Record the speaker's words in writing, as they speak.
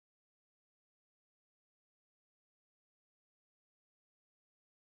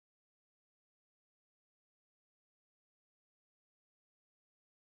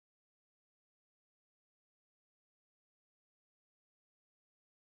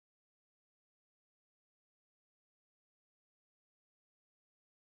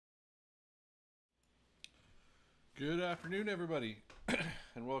Good afternoon, everybody,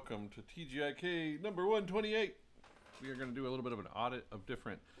 and welcome to TGIK number 128. We are going to do a little bit of an audit of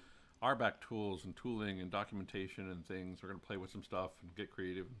different RBAC tools and tooling and documentation and things. We're going to play with some stuff and get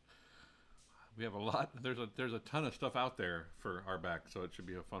creative. We have a lot. There's a ton of stuff out there for RBAC, so it should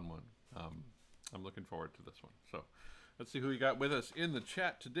be a fun one. I'm looking forward to this one. So let's see who we got with us in the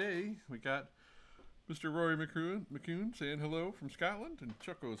chat today. We got Mr. Rory McCune saying hello from Scotland, and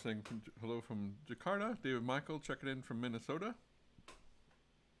Chucko saying hello from Jakarta. David Michael checking in from Minnesota.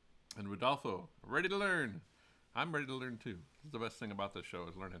 And Rodolfo, ready to learn. I'm ready to learn too. This is the best thing about this show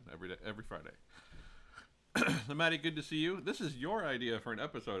is learning every Friday. Maddie, good to see you. This is your idea for an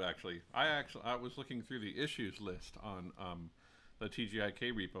episode, actually. I was looking through the issues list on the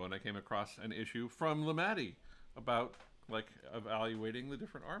TGIK repo, and I came across an issue from Lamatti about evaluating the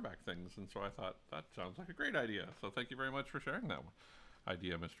different RBAC things, and so I thought that sounds like a great idea. So thank you very much for sharing that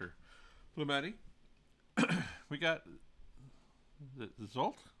idea, Mr. Lamatti. We got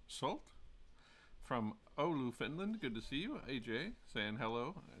Zolt from Oulu, Finland. Good to see you. AJ saying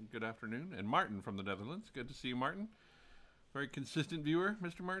hello and good afternoon. And Martin from the Netherlands. Good to see you, Martin. Very consistent viewer,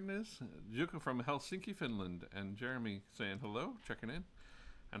 Mr. Martin is. Jukka from Helsinki, Finland. And Jeremy saying hello, checking in.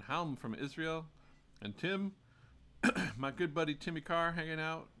 And Halm from Israel. And Tim, my good buddy Timmy Carr, hanging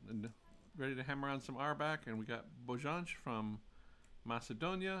out and ready to hammer on some RBAC. And we got Bojanj from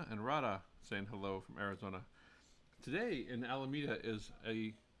Macedonia and Rada saying hello from Arizona. Today in Alameda is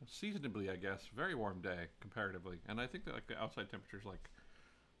a seasonably, I guess, very warm day comparatively. And I think that the outside temperature's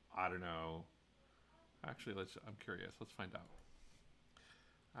I don't know. Actually, I'm curious. Let's find out.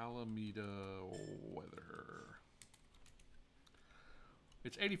 Alameda weather.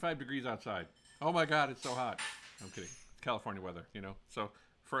 It's 85 degrees outside. Oh my God, it's so hot. I'm kidding. It's California weather, you know. So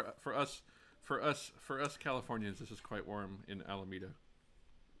for us Californians, this is quite warm in Alameda,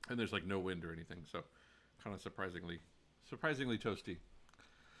 and there's no wind or anything. So kind of surprisingly toasty.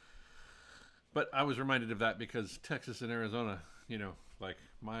 But I was reminded of that because Texas and Arizona,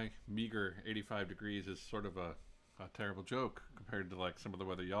 my meager 85 degrees is sort of a terrible joke compared to some of the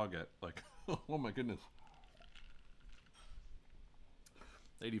weather y'all get. Oh my goodness.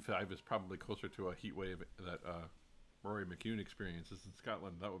 85 is probably closer to a heat wave that Rory McCune experiences in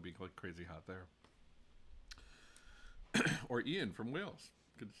Scotland. That would be crazy hot there. Or Ian from Wales.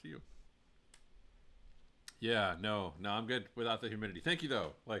 Good to see you. Yeah, no, I'm good without the humidity. Thank you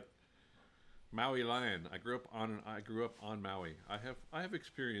though. Maui Lion. I grew up on Maui. I have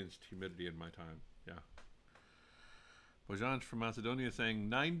experienced humidity in my time. Yeah. Bojanj from Macedonia saying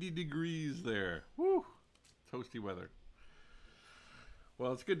 90 degrees there. Woo! Toasty weather.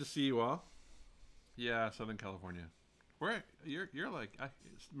 Well, it's good to see you all. Yeah, Southern California. You're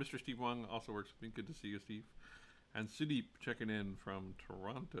Mr. Steve Wong also works with me. Good to see you, Steve. And Sudeep checking in from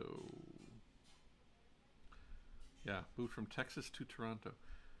Toronto. Yeah, moved from Texas to Toronto.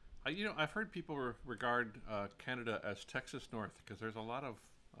 I've heard people regard Canada as Texas North because there's a lot of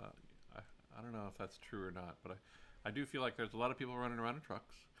I don't know if that's true or not, but I do feel like there's a lot of people running around in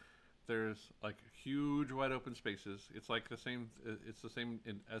trucks. There's huge wide open spaces. It's the same. It's the same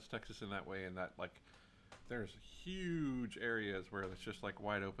as Texas in that way. In that there's huge areas where it's just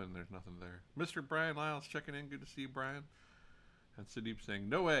wide open. There's nothing there. Mr. Brian Lyles checking in. Good to see you, Brian. And Sudeep saying,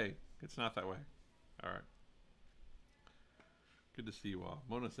 "No way, it's not that way." All right. Good to see you all.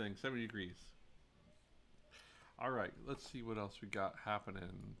 Mona saying 70 degrees. All right. Let's see what else we got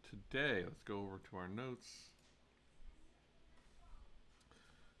happening today. Let's go over to our notes.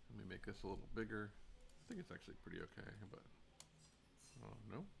 Let me make this a little bigger. I think it's actually pretty okay, but oh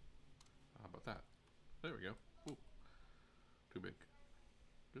no. How about that? There we go. Ooh. Too big.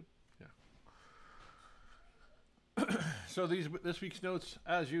 Good? Yeah. So this week's notes,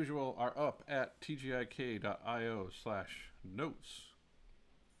 as usual, are up at tgik.io/notes.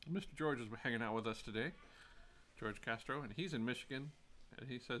 Mr. George is hanging out with us today, George Castro, and he's in Michigan, and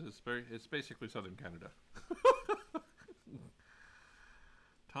he says it's basically Southern Canada.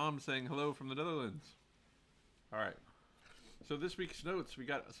 Tom saying hello from the Netherlands. All right. So this week's notes, we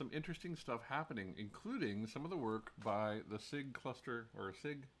got some interesting stuff happening, including some of the work by the SIG cluster, or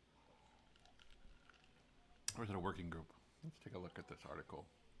SIG, or is it a working group? Let's take a look at this article.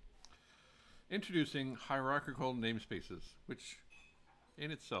 Introducing hierarchical namespaces, which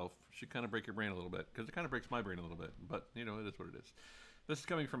in itself should kind of break your brain a little bit, because it kind of breaks my brain a little bit, but it is what it is. This is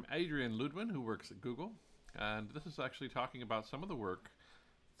coming from Adrian Ludwin, who works at Google, and this is actually talking about some of the work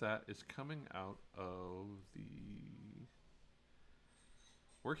that is coming out of the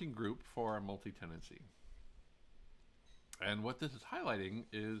working group for multi-tenancy. And what this is highlighting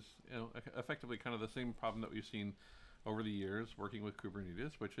is, effectively kind of the same problem that we've seen over the years working with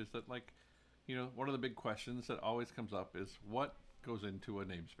Kubernetes, which is that one of the big questions that always comes up is what goes into a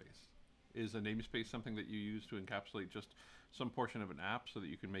namespace? Is a namespace something that you use to encapsulate just some portion of an app so that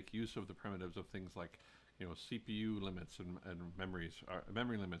you can make use of the primitives of things like, CPU limits and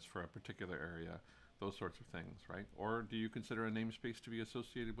memory limits for a particular area, those sorts of things, right? Or do you consider a namespace to be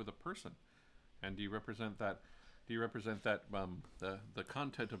associated with a person? And do you represent that? The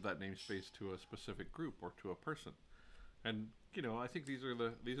content of that namespace to a specific group or to a person? And I think these are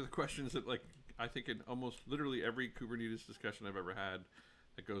the questions that, like, I think in almost literally every Kubernetes discussion I've ever had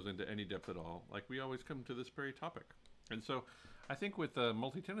that goes into any depth at all, like, we always come to this very topic. And so I think with the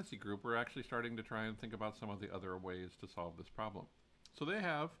multi-tenancy group, we're actually starting to try and think about some of the other ways to solve this problem. So they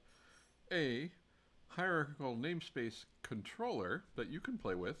have a hierarchical namespace controller that you can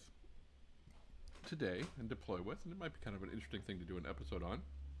play with today and deploy with, and it might be kind of an interesting thing to do an episode on.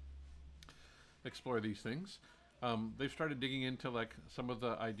 Explore these things. They've started digging into like some of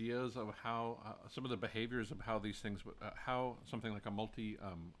the ideas of how some of the behaviors of how these things, how something like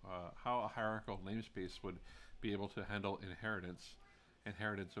how a hierarchical namespace would be able to handle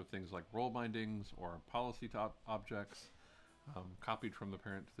inheritance of things like role bindings or policy objects copied from the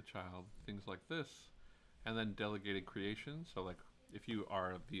parent to the child, things like this, and then delegated creation. So like if you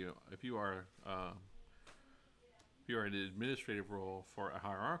are an administrative role for a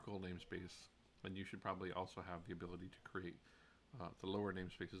hierarchical namespace, then you should probably also have the ability to create the lower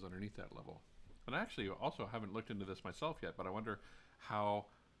namespaces underneath that level. And I actually also haven't looked into this myself yet, but I wonder how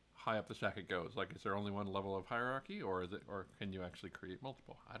high up the stack it goes. Like, is there only one level of hierarchy, or can you actually create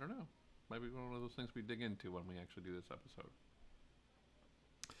multiple? I don't know. Maybe one of those things we dig into when we actually do this episode.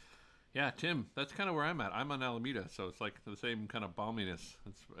 Yeah, Tim, that's kind of where I'm at. I'm on Alameda, so it's like the same kind of balminess.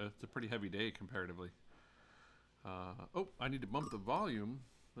 It's a pretty heavy day comparatively. Oh, I need to bump the volume.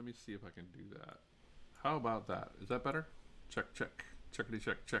 Let me see if I can do that. How about that? Is that better? Check, check. Checkity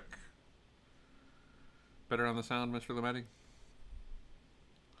check, check. Better on the sound, Mr. Lamatti?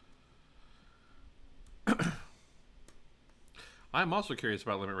 I'm also curious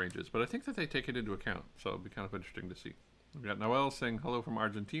about limit ranges, but I think that they take it into account, so it'll be kind of interesting to see. We've got Noel saying hello from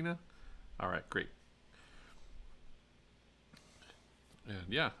Argentina. All right, great. And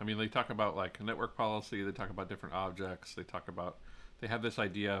yeah, I mean, they talk about like network policy, they talk about different objects, they have this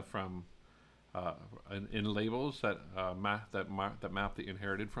idea from in labels that map the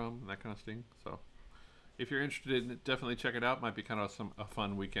inherited from, and that kind of thing. So if you're interested in it, definitely check it out. Might be kind of a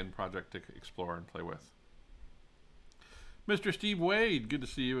fun weekend project to explore and play with. Mr. Steve Wade, good to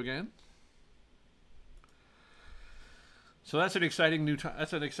see you again. So that's an exciting new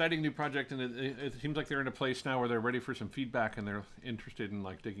project, and it seems like they're in a place now where they're ready for some feedback and they're interested in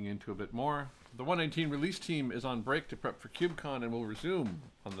like digging into a bit more. The 119 release team is on break to prep for KubeCon and will resume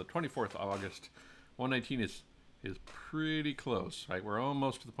on the 24th of August. 119 is pretty close, right? We're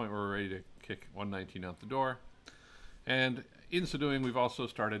almost to the point where we're ready to kick 119 out the door. And in so doing, we've also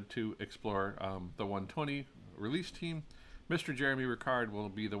started to explore the 120 release team. Mr. Jeremy Ricard will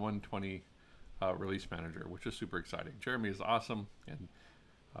be the 120 release manager, which is super exciting. Jeremy is awesome and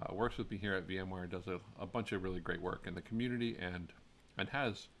works with me here at VMware, does a bunch of really great work in the community and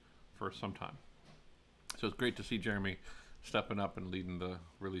has for some time. So it's great to see Jeremy stepping up and leading the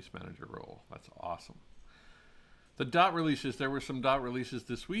release manager role. That's awesome. The dot releases, there were some dot releases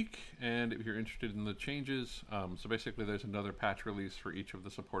this week, and if you're interested in the changes, so basically there's another patch release for each of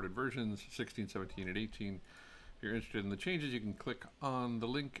the supported versions, 16, 17, and 18. If you're interested in the changes, you can click on the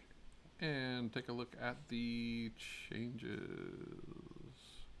link and take a look at the changes.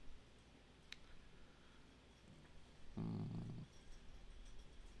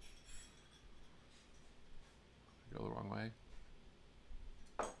 Go the wrong way.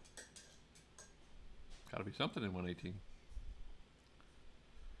 Gotta be something in 118.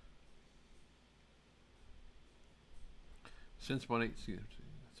 Since 118,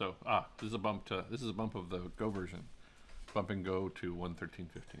 so this is a bump of the Go version. Bumping Go to 113.15.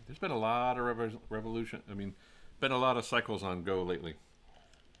 There's been a lot of revolution. I mean, been a lot of cycles on Go lately.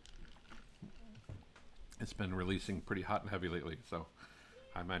 It's been releasing pretty hot and heavy lately, so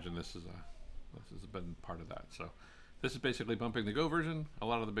I imagine this has been part of that. So this is basically bumping the Go version. A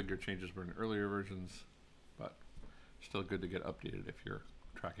lot of the bigger changes were in earlier versions, but still good to get updated if you're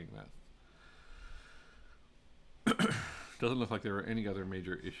tracking that. Doesn't look like there are any other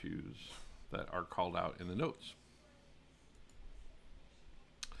major issues that are called out in the notes.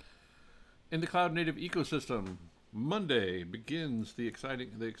 In the cloud native ecosystem, Monday begins the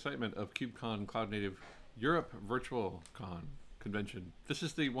excitement of KubeCon Cloud Native Europe Virtual Con convention. This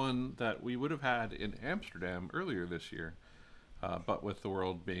is the one that we would have had in Amsterdam earlier this year, but with the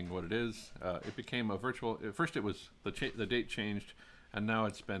world being what it is, it became a virtual. At first, it was the date changed, and now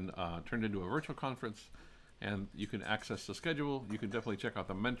it's been turned into a virtual conference, and you can access the schedule. You can definitely check out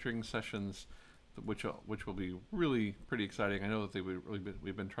the mentoring sessions, which will be really pretty exciting. I know that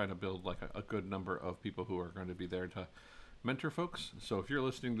we've been trying to build like a good number of people who are going to be there to mentor folks. So if you're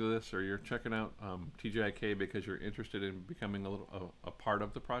listening to this or you're checking out TGIK because you're interested in becoming a part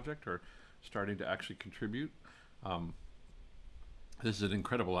of the project or starting to actually contribute, this is an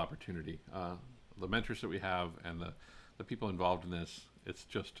incredible opportunity. The mentors that we have and the people involved in this, it's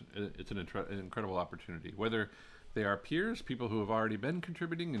an incredible opportunity. Whether they are peers, people who have already been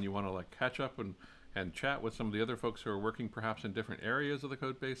contributing, and you want to like catch up and chat with some of the other folks who are working perhaps in different areas of the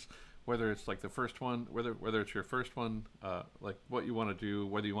code base, whether it's like the first one, whether it's your first one, like what you want to do,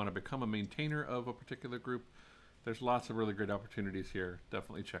 whether you want to become a maintainer of a particular group, there's lots of really great opportunities here.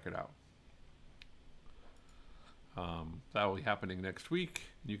 Definitely check it out. That will be happening next week.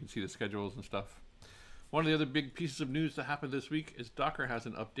 You can see the schedules and stuff. One of the other big pieces of news that happened this week is Docker has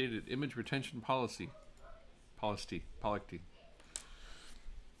an updated image retention policy.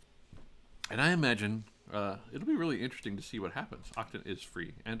 And I imagine it'll be really interesting to see what happens. Octant is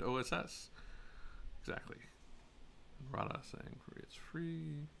free, and OSS. Exactly. Radha saying it's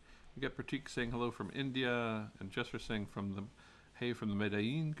free. We get Pratik saying hello from India, and Jesser saying from the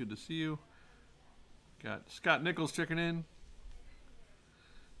Medellin. Good to see you. Got Scott Nichols checking in.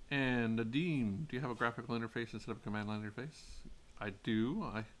 And Nadeem, do you have a graphical interface instead of a command line interface? I do.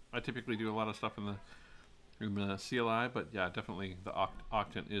 I typically do a lot of stuff in the CLI, but yeah, definitely the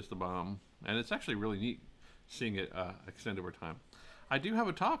Octant is the bomb. And it's actually really neat seeing it extend over time. I do have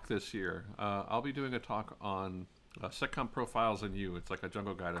a talk this year. I'll be doing a talk on seccomp profiles and you. It's like a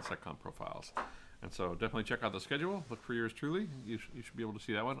jungle guide of seccomp profiles. And so definitely check out the schedule. Look for yours truly. You should be able to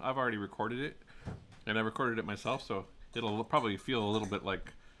see that one. I've already recorded it, and I recorded it myself, so it'll probably feel a little bit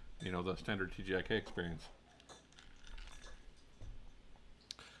like, you know, the standard TGIK experience.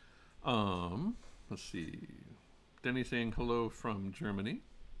 Let's see. Denny saying hello from Germany.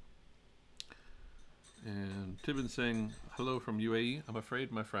 And Tibin saying hello from UAE. I'm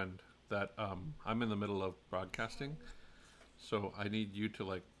afraid, my friend, that I'm in the middle of broadcasting, so I need you to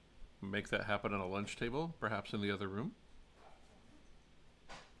like make that happen on a lunch table, perhaps in the other room.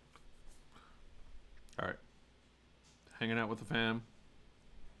 All right. Hanging out with the fam.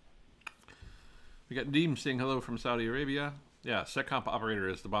 We got Deem saying hello from Saudi Arabia. Yeah, seccomp operator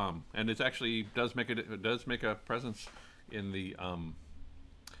is the bomb, and it actually does make a presence in the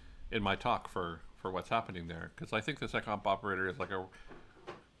in my talk for what's happening there, because I think the seccomp operator is like a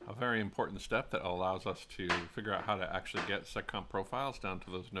very important step that allows us to figure out how to actually get seccomp profiles down to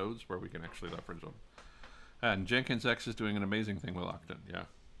those nodes where we can actually leverage them. And Jenkins X is doing an amazing thing with Octant. Yeah,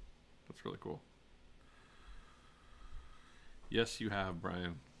 that's really cool. Yes, you have,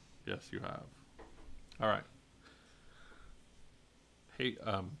 Brian. Yes, you have. All right. Hey,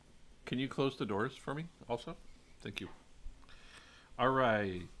 can you close the doors for me also? Thank you. All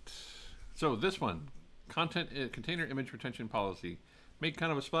right. So this one, container image retention policy, made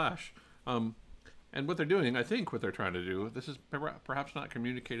kind of a splash. And what they're doing, I think what they're trying to do, this is perhaps not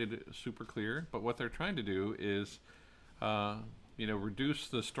communicated super clear, but what they're trying to do is, you know, reduce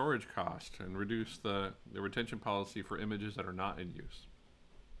the storage cost and reduce the retention policy for images that are not in use.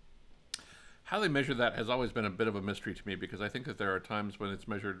 How they measure that has always been a bit of a mystery to me, because I think that there are times when it's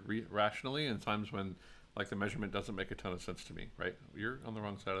measured rationally and times when like the measurement doesn't make a ton of sense to me, right? You're on the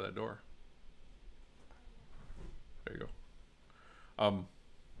wrong side of that door. There you go.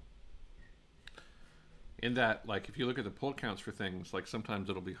 In that, like, if you look at the pull counts for things, like sometimes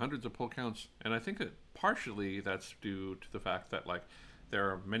it'll be hundreds of pull counts, and I think that partially that's due to the fact that like there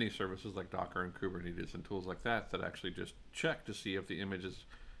are many services like Docker and Kubernetes and tools like that that actually just check to see if the image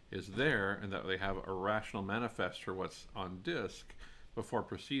is there and that they have a rational manifest for what's on disk before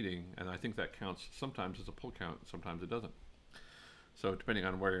proceeding, and I think that counts sometimes as a pull count, sometimes it doesn't. So depending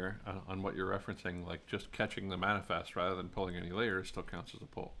on where on what you're referencing, like just catching the manifest rather than pulling any layers still counts as a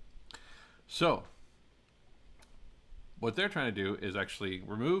pull. So what they're trying to do is actually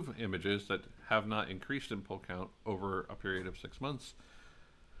remove images that have not increased in pull count over a period of 6 months.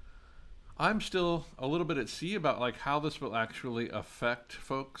 I'm still a little bit at sea about like how this will actually affect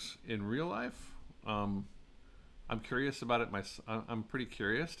folks in real life. I'm curious about it. I'm pretty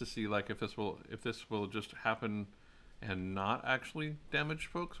curious to see like if this will just happen and not actually damage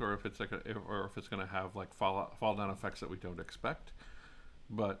folks, or if it's like or if it's going to have like fall down effects that we don't expect.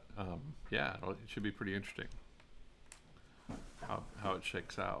 But yeah, it should be pretty interesting how it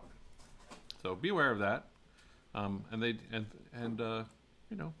shakes out. So be aware of that, and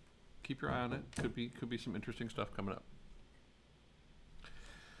you know, keep your eye on it. Could be some interesting stuff coming up.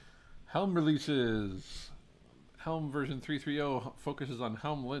 Helm releases. Helm version 3.3.0 focuses on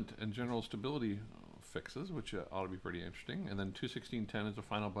Helm lint and general stability fixes, which ought to be pretty interesting. And then 2.16.10 is the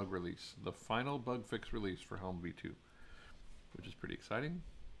final bug release, the final bug fix release for Helm v2, which is pretty exciting.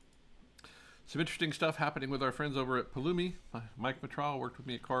 Some interesting stuff happening with our friends over at Pulumi. Mike Matral worked with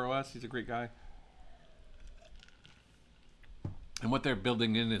me at CoreOS. He's a great guy. And what they're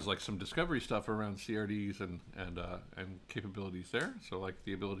building in is like some discovery stuff around CRDs and capabilities there. So like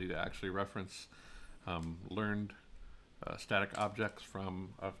the ability to actually reference learned static objects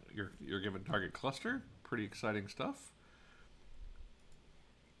from your given target cluster. Pretty exciting stuff.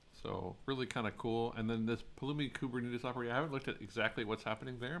 So really kind of cool. And then this Pulumi Kubernetes operator, I haven't looked at exactly what's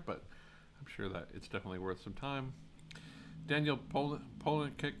happening there, but I'm sure that it's definitely worth some time. Daniel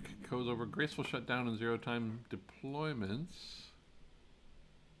Polnick goes over graceful shutdown and zero-time deployments.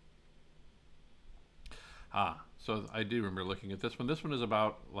 So I do remember looking at this one. This one is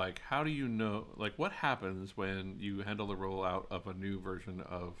about, like, how do you know, like, what happens when you handle the rollout of a new version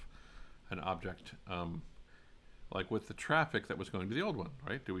of an object, like with the traffic that was going to the old one,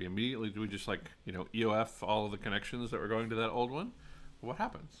 right? Do we just, like, you know, EOF all of the connections that were going to that old one? What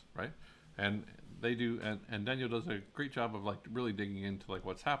happens, right? And they do, and Daniel does a great job of, like, really digging into, like,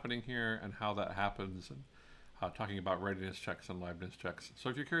 what's happening here and how that happens, and talking about readiness checks and liveness checks. So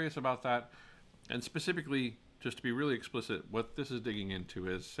if you're curious about that, and specifically, just to be really explicit, what this is digging into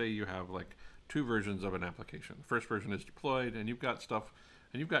is, say you have like two versions of an application. The first version is deployed, and you've got stuff,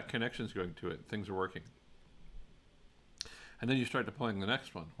 and you've got connections going to it. Things are working. And then you start deploying the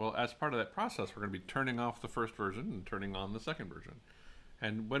next one. Well, as part of that process, we're going to be turning off the first version and turning on the second version.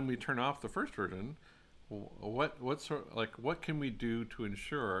 And when we turn off the first version, what can we do to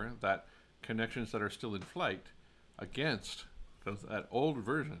ensure that connections that are still in flight against that old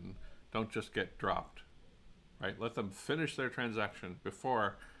version don't just get dropped, right? Let them finish their transaction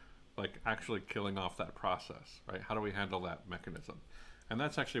before, like, actually killing off that process, right? How do we handle that mechanism? And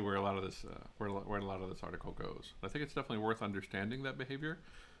that's actually where a lot of this, where a lot of this article goes. I think it's definitely worth understanding that behavior,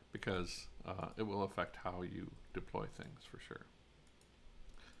 because it will affect how you deploy things for sure.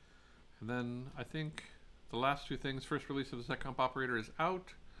 And then I think the last two things: first release of the seccomp operator is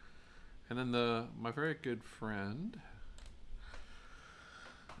out, and then my very good friend,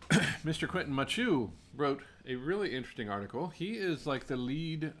 Mr. Quentin Machu, wrote a really interesting article. He is like the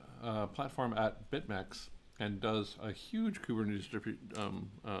lead platform at BitMEX and does a huge Kubernetes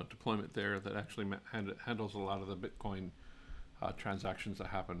deployment there that actually handles a lot of the Bitcoin transactions that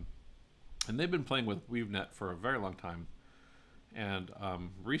happen. And they've been playing with WeaveNet for a very long time. And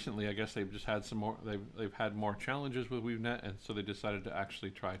recently, I guess they've just had some more. They've had more challenges with WeaveNet, and so they decided to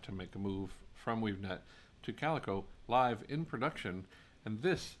actually try to make a move from WeaveNet to Calico live in production. And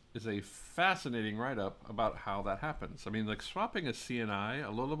this is a fascinating write-up about how that happens. I mean, like swapping a CNI, a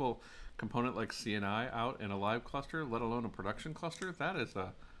low-level component like CNI, out in a live cluster, let alone a production cluster, that is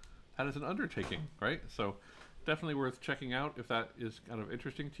an undertaking, right? So definitely worth checking out if that is kind of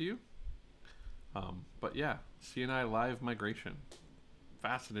interesting to you. But yeah, CNI live migration,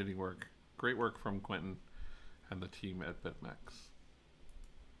 fascinating work, great work from Quentin and the team at BitMEX.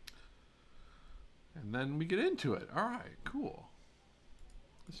 And then we get into it. All right, cool.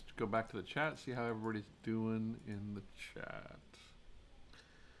 Let's go back to the chat, see how everybody's doing in the chat.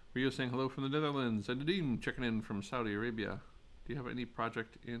 Rio saying hello from the Netherlands, and Nadim checking in from Saudi Arabia. Do you have any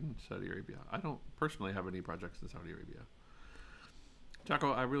project in Saudi Arabia? I don't personally have any projects in Saudi Arabia.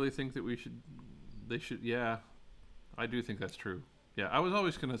 Jaco, I really think that they should, yeah, I do think that's true. Yeah, I was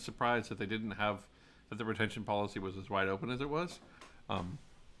always kind of surprised that they didn't have, that the retention policy was as wide open as it was.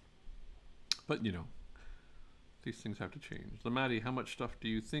 But, you know, these things have to change. Lamati, how much stuff do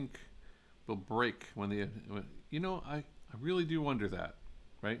you think will break when you know, I really do wonder that,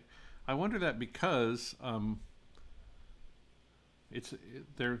 right? I wonder that because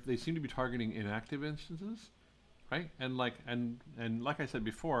they seem to be targeting inactive instances, right? And like I said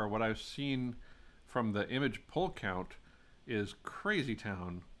before, what I've seen from the image pull count is crazy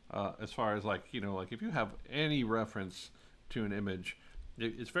town as far as, like, you know, like if you have any reference to an image,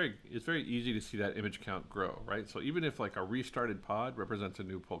 it's very easy to see that image count grow, right? So even if like a restarted pod represents a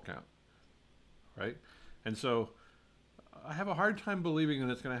new pull count, right? And so I have a hard time believing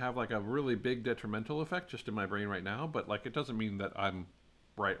that it's going to have like a really big detrimental effect just in my brain right now, but like it doesn't mean that I'm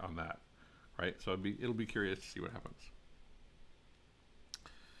right on that, right? So it'll be curious to see what happens.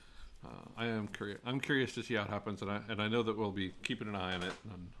 I'm curious to see how it happens, and I know that we'll be keeping an eye on it,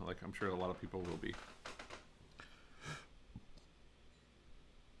 and like I'm sure a lot of people will be.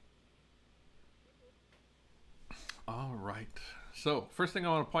 All right. So first thing I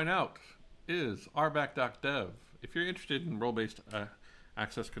want to point out is RBAC.dev. If you're interested in role-based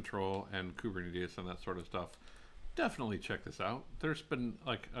access control and Kubernetes and that sort of stuff, definitely check this out. There's been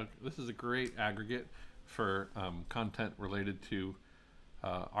like this is a great aggregate for content related to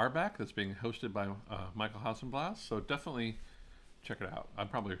RBAC that's being hosted by Michael Hasselblas. So definitely check it out. I'm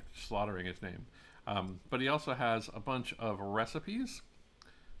probably slaughtering his name, but he also has a bunch of recipes,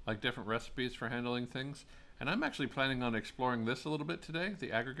 like different recipes for handling things. And I'm actually planning on exploring this a little bit today,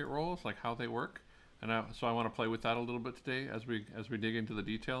 the aggregate roles, like how they work. And so I want to play with that a little bit today as we dig into the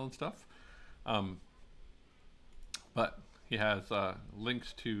detail and stuff. But he has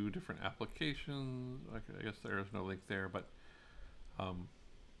links to different applications. I guess there is no link there, but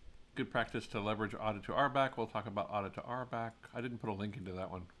good practice to leverage audit to RBAC. We'll talk about audit to RBAC. I didn't put a link into that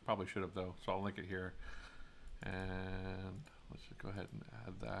one. Probably should have though, so I'll link it here. And let's just go ahead and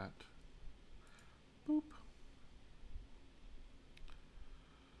add that. Boop.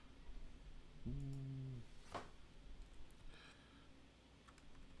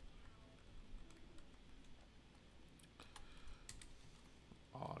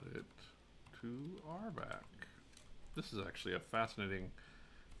 Audit to RBAC. This is actually a fascinating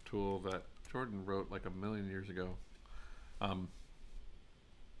tool that Jordan wrote like a million years ago. So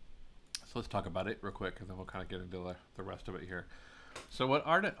let's talk about it real quick, and then we'll kind of get into the rest of it here. So what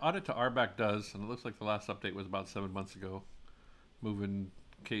audit to RBAC does, and it looks like the last update was about 7 months ago, moving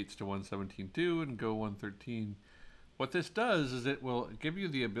Kates to 117.2 and Go 113. What this does is it will give you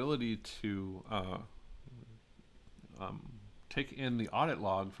the ability to take in the audit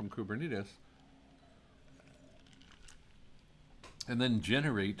log from Kubernetes and then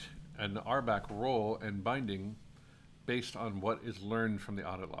generate an RBAC role and binding based on what is learned from the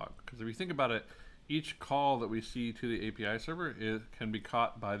audit log. Because if you think about it, each call that we see to the API server can be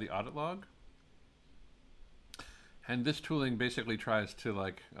caught by the audit log. And this tooling basically tries to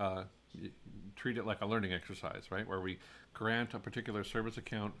like treat it like a learning exercise, right? Where we grant a particular service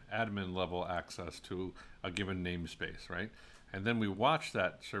account admin level access to a given namespace, right? And then we watch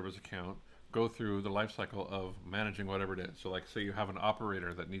that service account go through the life cycle of managing whatever it is. So like say you have an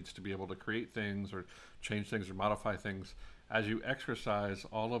operator that needs to be able to create things or change things or modify things. As you exercise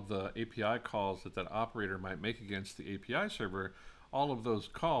all of the API calls that operator might make against the API server, all of those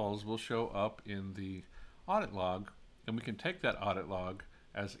calls will show up in the audit log, and we can take that audit log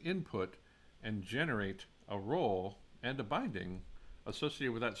as input and generate a role and a binding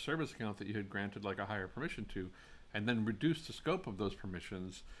associated with that service account that you had granted like a higher permission to, and then reduce the scope of those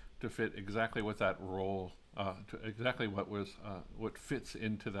permissions to fit exactly what that role, to exactly what fits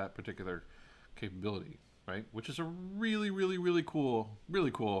into that particular capability, right? Which is a really cool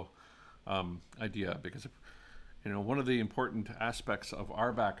idea, because one of the important aspects of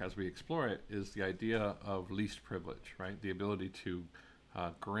RBAC as we explore it is the idea of least privilege, right? The ability to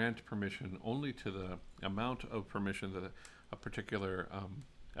grant permission only to the amount of permission that a particular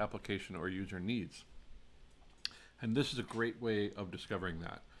application or user needs. And this is a great way of discovering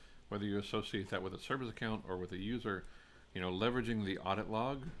that, whether you associate that with a service account or with a user. Leveraging the audit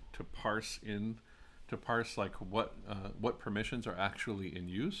log to parse like what permissions are actually in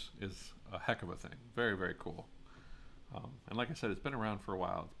use is a heck of a thing. Very cool. And like I said, it's been around for a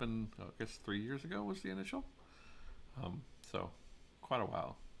while. It's been, I guess 3 years ago was the initial. So quite a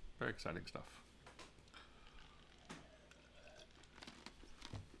while. Very exciting stuff.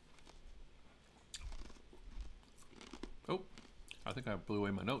 Oh, I think I blew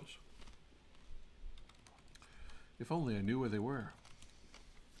away my notes. If only I knew where they were.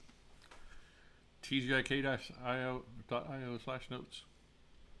 tgik-io.io/notes.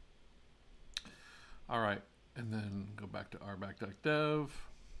 All right, and then go back to rbac.dev.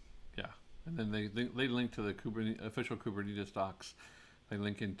 Yeah, and then they link to the official Kubernetes docs. They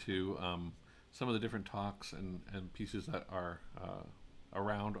link into some of the different talks and pieces that are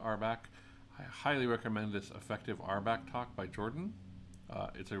around RBAC. I highly recommend this Effective RBAC talk by Jordan.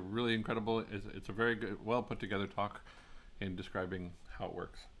 It's a really incredible, it's a very good, well put together talk in describing how it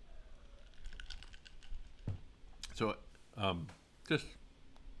works. So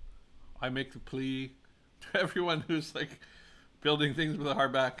I make the plea to everyone who's like building things with a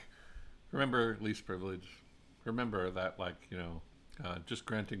RBAC, remember least privilege. Remember that just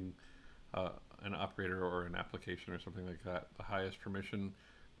granting an operator or an application or something like that the highest permission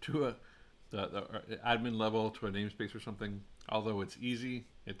to the admin level to a namespace or something, although it's easy,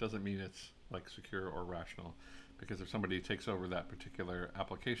 it doesn't mean it's like secure or rational, because if somebody takes over that particular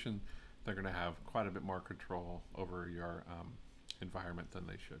application, they're going to have quite a bit more control over your environment than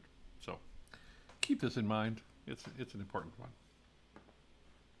they should. So keep this in mind. It's an important one.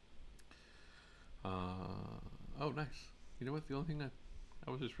 Oh, nice. You know what? The only thing that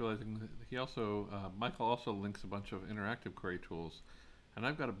I was just realizing, he also Michael also links a bunch of interactive query tools, and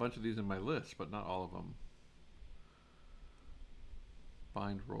I've got a bunch of these in my list, but not all of them.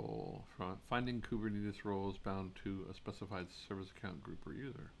 Bind role. Finding Kubernetes roles bound to a specified service account group or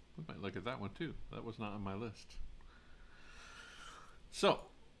user. We might look at that one too. That was not on my list. So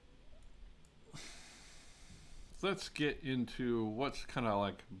let's get into what's kind of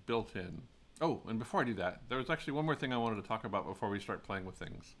like built in. Oh, and before I do that, there was actually one more thing I wanted to talk about before we start playing with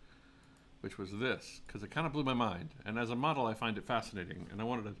things, which was this, because it kind of blew my mind. And as a model, I find it fascinating. And I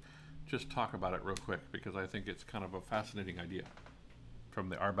wanted to just talk about it real quick because I think it's kind of a fascinating idea from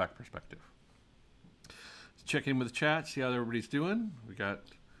the RBAC perspective. Let's check in with the chat, see how everybody's doing. We got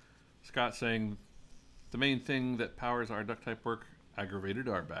Scott saying, the main thing that powers our duck type work, aggravated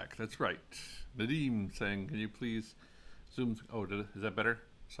RBAC. That's right. Nadeem saying, can you please zoom? Oh, is that better?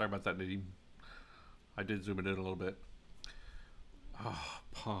 Sorry about that, Nadeem. I did zoom it in a little bit. Oh,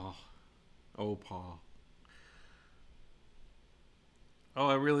 Paul. Oh, Paul. Oh,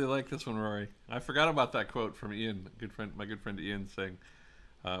 I really like this one, Rory. I forgot about that quote from Ian, my good friend Ian, saying,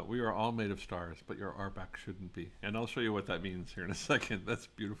 we are all made of stars, but your RBAC shouldn't be. And I'll show you what that means here in a second. That's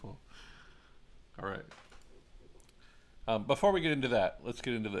beautiful. All right. Before we get into that, let's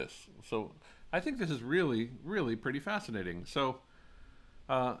get into this. So I think this is really, really pretty fascinating. So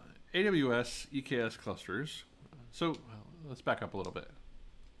AWS EKS clusters. So let's back up a little bit.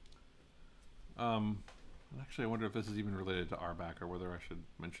 Actually, I wonder if this is even related to RBAC or whether I should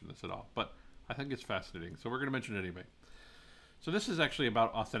mention this at all. But I think it's fascinating, so we're going to mention it anyway. So this is actually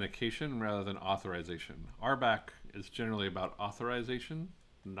about authentication rather than authorization. RBAC is generally about authorization,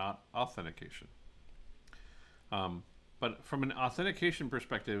 not authentication. But from an authentication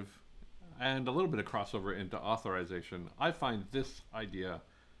perspective, and a little bit of crossover into authorization, I find this idea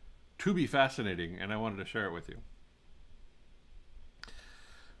to be fascinating, and I wanted to share it with you.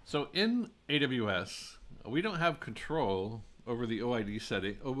 So in AWS, we don't have control over the OID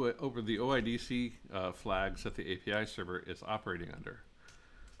setting, over the OIDC flags that the API server is operating under,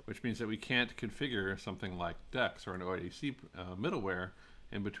 which means that we can't configure something like DEX or an OIDC middleware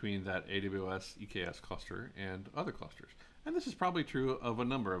in between that AWS EKS cluster and other clusters. And this is probably true of a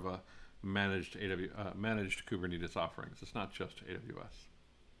number of managed Kubernetes offerings. It's not just AWS.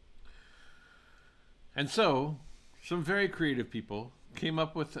 And so some very creative people came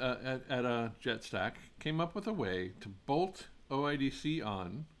up with, at JetStack, came up with a way to bolt OIDC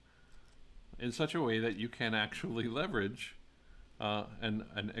on in such a way that you can actually leverage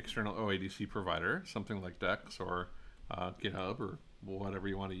an external OIDC provider, something like DEX or GitHub or whatever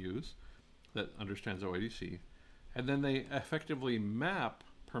you want to use that understands OIDC. And then they effectively map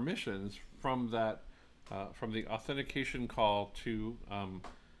permissions from that, from the authentication call to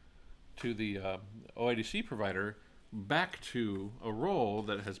the OIDC provider back to a role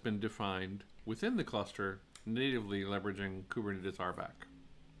that has been defined within the cluster, natively leveraging Kubernetes RBAC.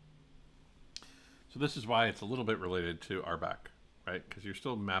 So this is why it's a little bit related to RBAC, right? Because you're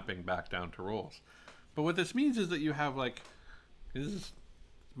still mapping back down to roles. But what this means is that you have like, this is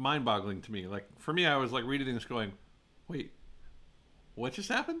mind-boggling to me. Like for me, I was like reading this going, wait, what just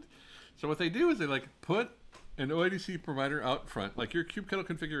happened? So what they do is they like put an OIDC provider out front, like your kubectl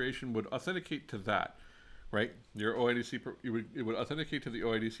configuration would authenticate to that, right? Your OIDC, it would authenticate to the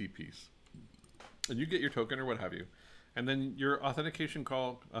OIDC piece, and you get your token or what have you, and then your authentication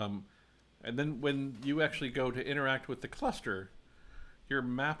call, and then when you actually go to interact with the cluster, you're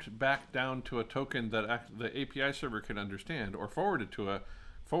mapped back down to a token that the API server can understand, or forwarded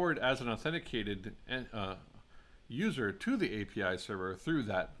as an authenticated user to the API server through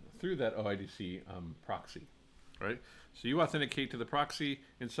that OIDC proxy, right? So you authenticate to the proxy.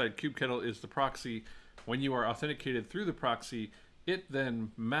 Inside kubectl is the proxy. When you are authenticated through the proxy, it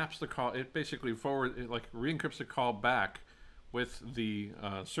then maps the call. It basically re-encrypts the call back with the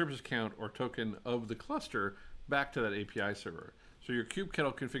service account or token of the cluster back to that API server. So your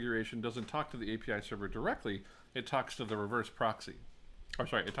kubectl configuration doesn't talk to the API server directly. It talks to the reverse proxy. Or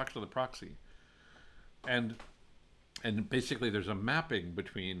sorry, it talks to the proxy. And basically there's a mapping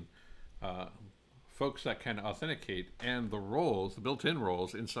between folks that can authenticate and the roles, the built-in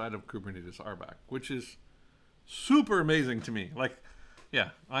roles inside of Kubernetes RBAC, which is super amazing to me. Like, yeah,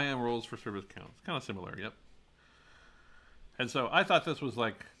 IAM roles for service accounts. Kind of similar, yep. And so I thought this was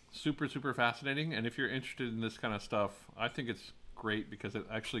like super, super fascinating. And if you're interested in this kind of stuff, I think it's great because it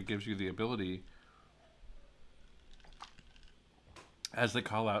actually gives you the ability, as they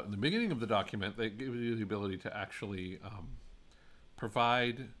call out in the beginning of the document, they give you the ability to actually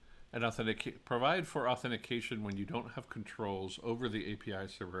provide for authentication when you don't have controls over the API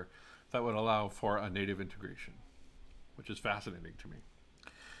server that would allow for a native integration, which is fascinating to me.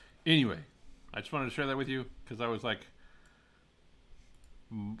 Anyway, I just wanted to share that with you because I was like,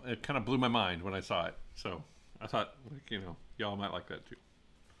 it kind of blew my mind when I saw it. So I thought, like, you know, y'all might like that too.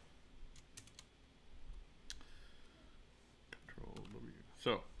 Control W.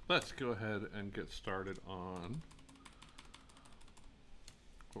 So let's go ahead and get started on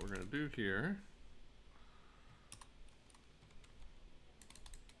what we're going to do here.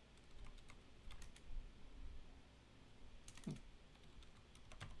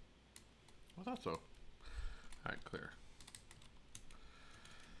 I thought so. All right, clear.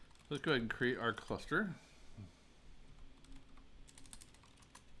 Let's go ahead and create our cluster.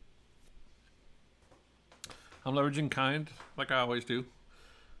 I'm leveraging kind, like I always do,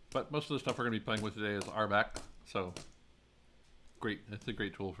 but most of the stuff we're going to be playing with today is RBAC, so great. It's a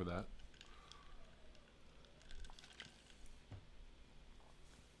great tool for that.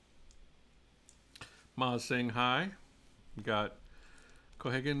 Maz saying hi. We got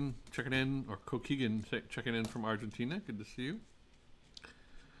Cohegan checking in, or Cokegan checking in from Argentina. Good to see you.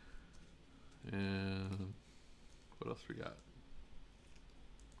 And what else we got?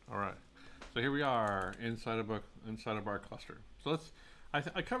 All right. So here we are inside of our cluster. So let's.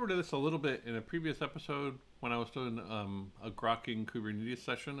 I covered this a little bit in a previous episode when I was doing a grokking Kubernetes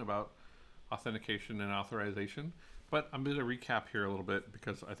session about authentication and authorization. But I'm going to recap here a little bit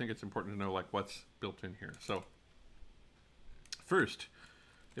because I think it's important to know like what's built in here. So first,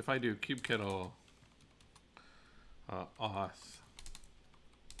 if I do kubectl auth,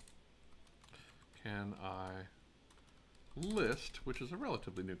 can I list, which is a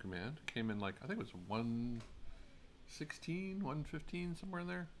relatively new command, came in like, I think it was 116, 115, somewhere in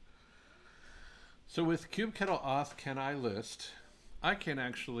there. So with kubectl auth can I list, I can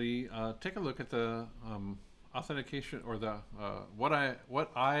actually take a look at the authentication, or the what I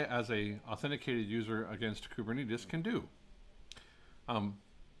as a authenticated user against Kubernetes can do. And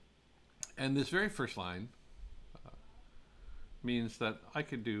this very first line means that I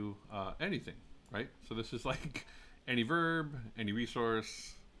could do anything, right? So this is like any verb, any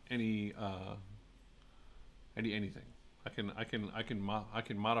resource, anything. I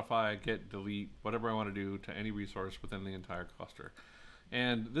can modify, get, delete, whatever I want to do to any resource within the entire cluster.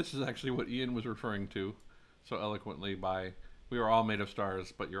 And this is actually what Ian was referring to so eloquently by, we are all made of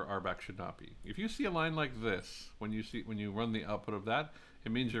stars, but your RBAC should not be. If you see a line like this, when you run the output of that,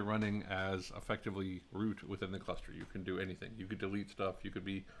 it means you're running as effectively root within the cluster. You can do anything. You could delete stuff. You could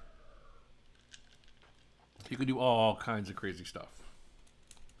do all kinds of crazy stuff.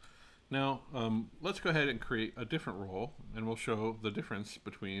 Now, let's go ahead and create a different role, and we'll show the difference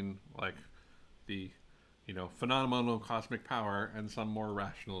between like the, you know, phenomenal cosmic power and some more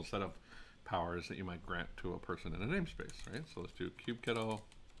rational set of powers that you might grant to a person in a namespace, right? So let's do kubectl.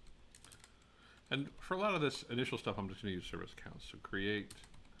 And for a lot of this initial stuff, I'm just going to use service accounts. So create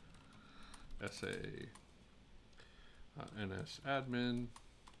sa ns admin.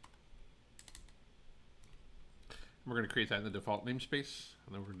 We're going to create that in the default namespace,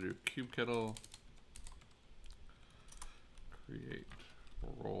 and then we're going to do kubectl create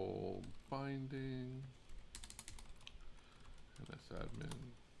role binding nsadmin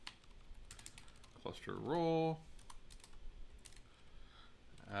cluster role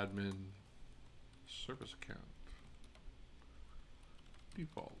admin service account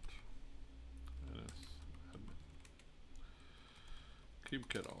default nsadmin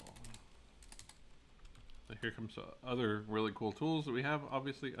kubectl. Here comes other really cool tools that we have.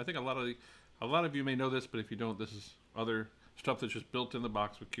 Obviously, I think a lot of you may know this, but if you don't, this is other stuff that's just built in the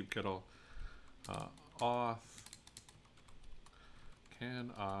box with kubectl. Auth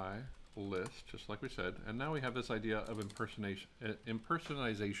can I list, just like we said, and now we have this idea of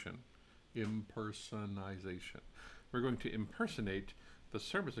impersonization. We're going to impersonate the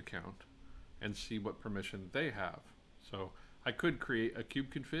service account and see what permission they have. So I could create a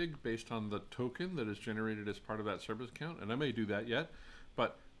kubeconfig based on the token that is generated as part of that service account, and I may do that yet,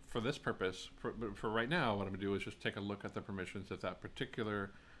 but for this purpose, for right now, what I'm going to do is just take a look at the permissions of that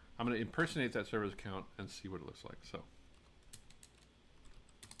particular, I'm going to impersonate that service account and see what it looks like. So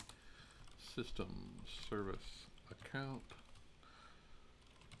system service account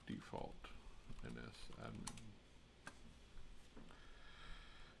default nsadmin.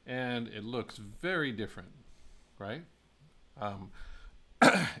 And it looks very different, right?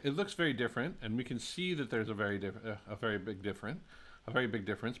 It looks very different, and we can see that there's a very big difference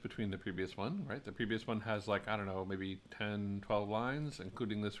between the previous one, right? The previous one has like, I don't know, maybe 10, 12 lines,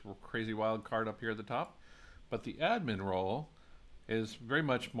 including this crazy wild card up here at the top. But the admin role is very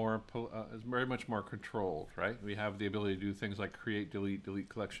much more controlled, right? We have the ability to do things like create, delete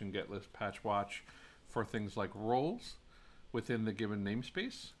collection, get list, patch, watch for things like roles within the given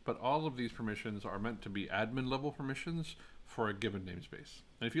namespace. But all of these permissions are meant to be admin level permissions for a given namespace.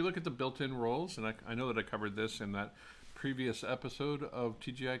 And if you look at the built-in roles, and I know that I covered this in that previous episode of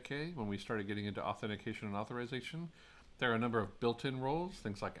TGIK when we started getting into authentication and authorization, there are a number of built-in roles,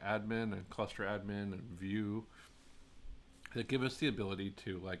 things like admin and cluster admin and view, that give us the ability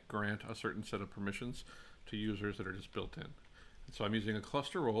to like grant a certain set of permissions to users that are just built in. And so I'm using a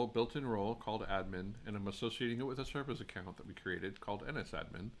cluster role, built-in role called admin, and I'm associating it with a service account that we created called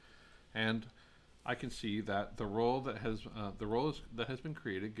NSAdmin. And I can see that the role that has been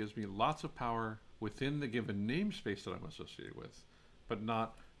created gives me lots of power within the given namespace that I'm associated with, but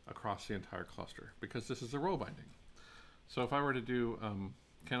not across the entire cluster, because this is a role binding. So if I were to do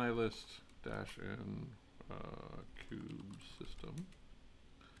can I list dash n cube system,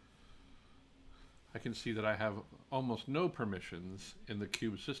 I can see that I have almost no permissions in the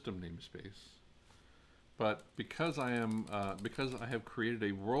cube system namespace. But because I have created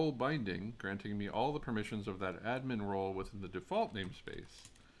a role binding granting me all the permissions of that admin role within the default namespace,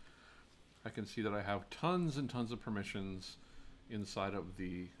 I can see that I have tons and tons of permissions inside of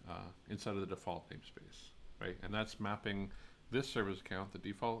the default namespace, right? And that's mapping this service account, the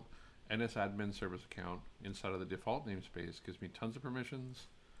default NSAdmin service account inside of the default namespace gives me tons of permissions.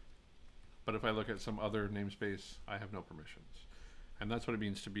 But if I look at some other namespace, I have no permissions. And that's what it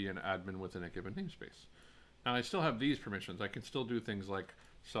means to be an admin within a given namespace. Now I still have these permissions. I can still do things like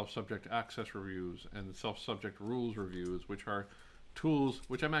self-subject access reviews and self-subject rules reviews, which are tools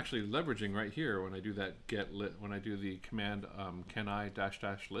which I'm actually leveraging right here when I do that when I do the command can I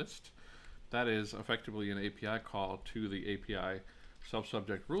 -- list. That is effectively an API call to the API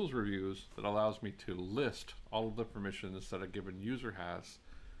self-subject rules reviews that allows me to list all of the permissions that a given user has,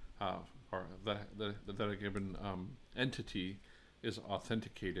 or that a given entity is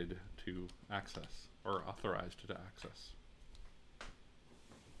authenticated to access or authorized to access.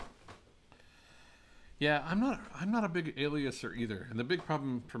 Yeah, I'm not a big aliaser either, and the big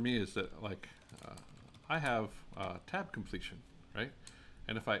problem for me is that like I have tab completion, right?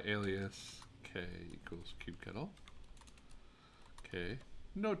 And if I alias k equals kubekettle, okay,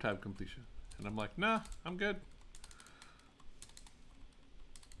 no tab completion, and I'm like, nah, I'm good.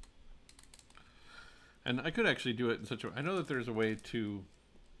 And I could actually do it in such a way. I know that there's a way to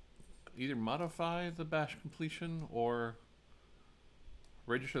either modify the bash completion or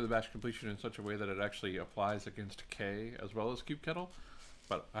register the bash completion in such a way that it actually applies against K as well as kubekettle,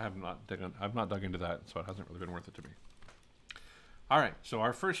 but I have not dug into that, so it hasn't really been worth it to me. All right, so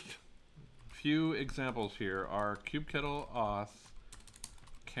our first few examples here are kubekettle auth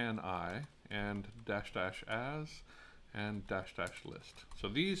can I and -- as and -- list. So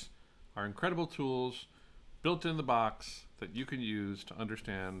these are incredible tools built in the box that you can use to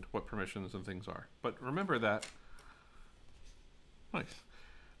understand what permissions and things are. But remember that, nice.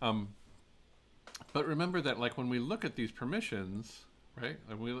 But remember that like when we look at these permissions, right?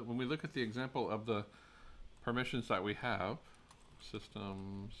 And when we look at the example of the permissions that we have,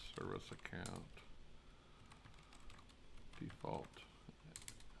 system, service account, default,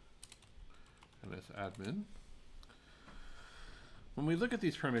 and as admin. When we look at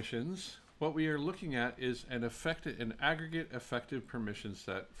these permissions, what we are looking at is an aggregate effective permission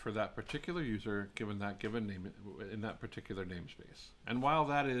set for that particular user given name in that particular namespace. And while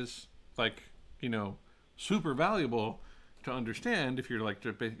that is like, you know, super valuable to understand if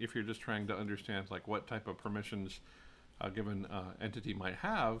you're just trying to understand like what type of permissions a given entity might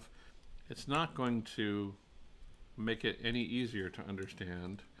have, it's not going to make it any easier to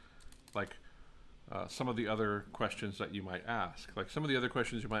understand like some of the other questions that you might ask. Like some of the other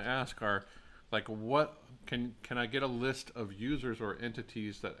questions you might ask are like, what can I get a list of users or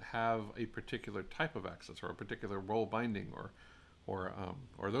entities that have a particular type of access or a particular role binding or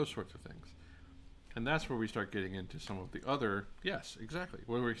those sorts of things. And that's where we start getting into some of the other, yes, exactly,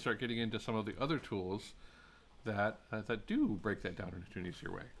 where we start getting into some of the other tools that do break that down into an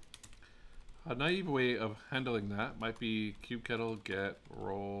easier way. A naive way of handling that might be kubekettle get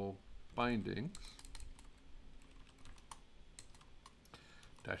role bindings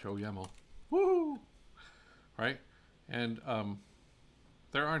 -o YAML. Woo! Right? And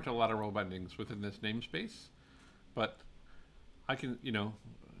there aren't a lot of role bindings within this namespace, but I can, you know,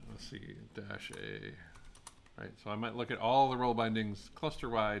 let's see, -a, right? So I might look at all the role bindings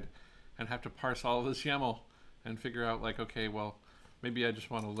cluster-wide and have to parse all of this YAML and figure out like, okay, well, maybe I just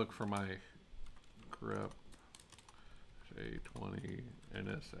want to look for my grep A20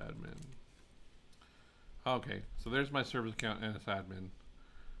 NSAdmin. Okay, so there's my service account NSAdmin,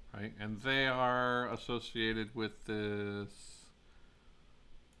 right? And they are associated with this.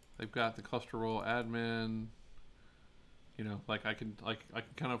 They've got the cluster role admin. You know, like I can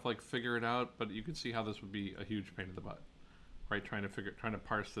kind of like figure it out, but you can see how this would be a huge pain in the butt. right? Trying to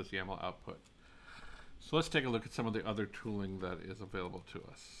parse this YAML output. So let's take a look at some of the other tooling that is available to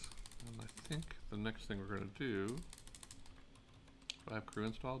us. And I think the next thing we're going to do, do I have crew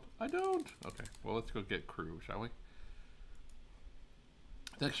installed? I don't. Okay, well, let's go get crew, shall we?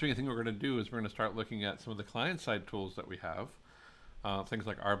 The next thing we're going to do is we're going to start looking at some of the client-side tools that we have. Things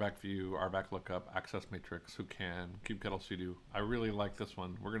like RBAC view, RBAC lookup, access matrix, who can, kubectl sudo. I really like this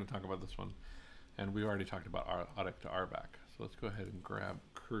one. We're going to talk about this one. And we already talked about audit to RBAC. So let's go ahead and grab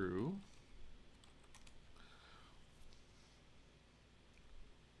crew.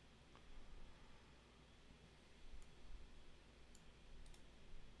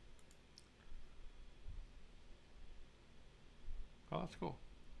 Oh, that's cool.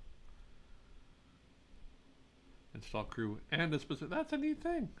 Install crew and a specific. That's a neat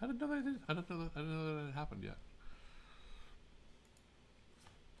thing. I didn't know that. I didn't know that it happened yet.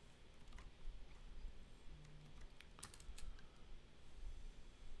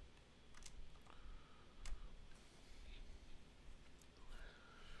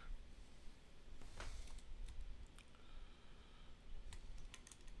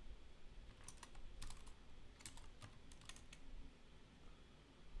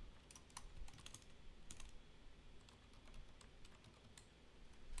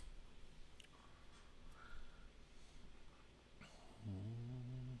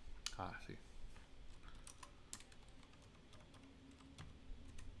 I see.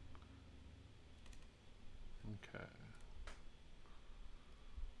 Okay.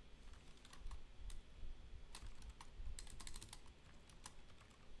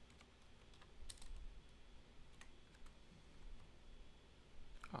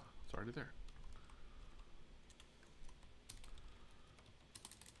 Ah, it's already there.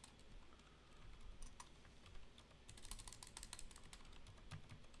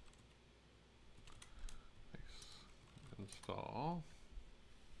 Install,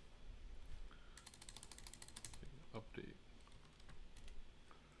 update,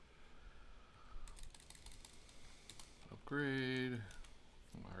 upgrade.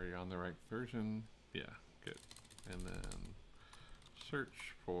 I'm already on the right version. Yeah, good. And then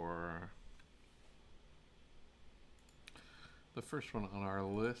search for the first one on our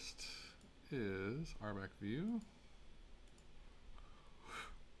list is RBAC view.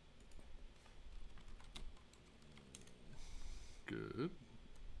 Good.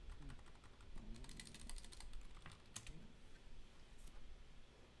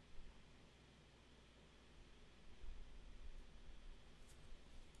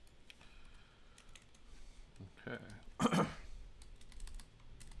 Okay.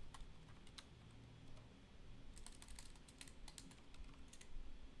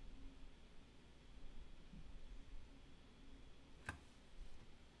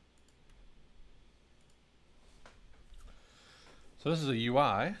 So this is a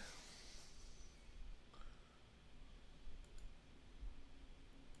UI.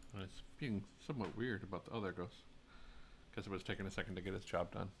 And it's being somewhat weird about the, oh, there it goes. Guess it was taking a second to get its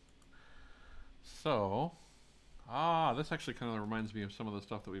job done. So, this actually kind of reminds me of some of the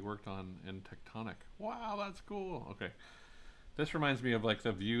stuff that we worked on in Tectonic. Wow, that's cool. Okay. This reminds me of like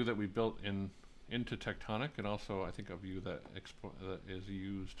the view that we built into Tectonic, and also I think a view that is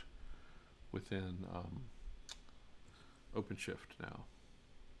used within OpenShift now.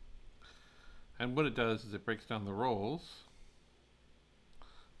 And what it does is it breaks down the roles,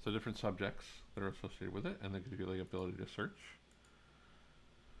 so different subjects that are associated with it, and then gives you the ability to search.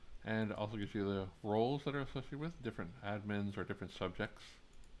 And also gives you the roles that are associated with different admins or different subjects.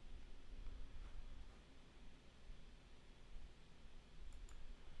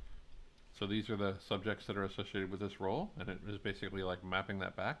 So these are the subjects that are associated with this role, and it is basically like mapping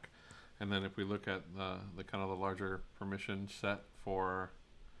that back. And then if we look at the kind of the larger permission set for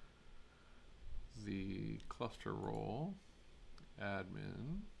the cluster role,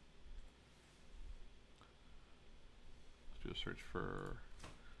 admin, let's do a search for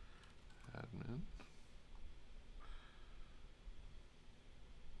admin.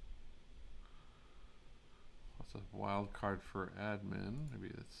 What's a wildcard for admin?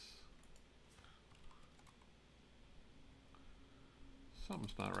 Maybe it's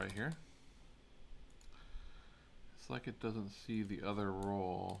something's not right here. It's like it doesn't see the other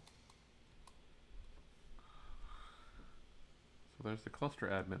role. So there's the cluster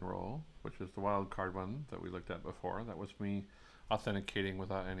admin role, which is the wildcard one that we looked at before. That was me authenticating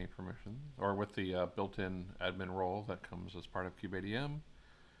without any permissions, or with the built-in admin role that comes as part of kubeadm.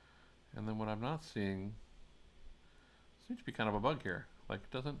 And then what I'm not seeing seems to be kind of a bug here. Like,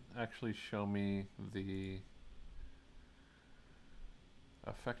 it doesn't actually show me the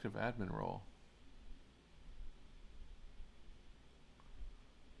effective admin role.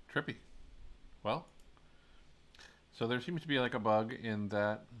 Trippy. Well, so there seems to be like a bug in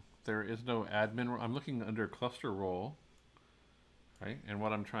that there is no admin. I'm looking under cluster role, right? And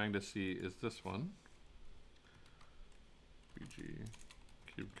what I'm trying to see is this one. BG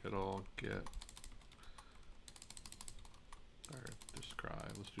kubectl get or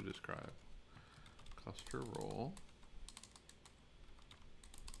describe. Let's do describe cluster role.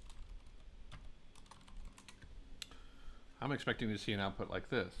 I'm expecting to see an output like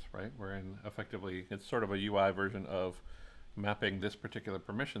this, right? Wherein effectively it's sort of a UI version of mapping this particular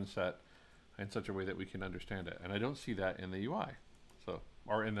permission set in such a way that we can understand it. And I don't see that in the UI. So,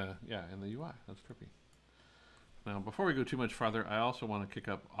 or in the, yeah, in the UI. That's trippy. Now, before we go too much farther, I also want to kick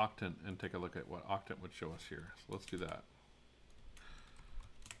up Octant and take a look at what Octant would show us here. So let's do that.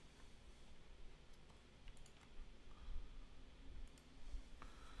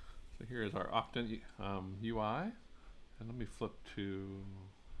 So here is our Octant UI. And let me flip to,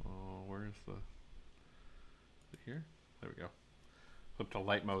 where's the, is it here? There we go. Flip to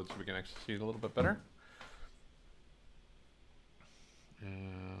light mode so we can actually see it a little bit better.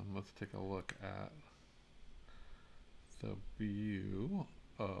 And let's take a look at the view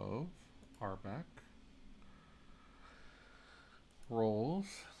of RBAC roles.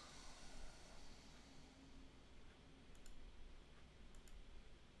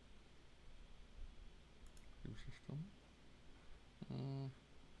 View system.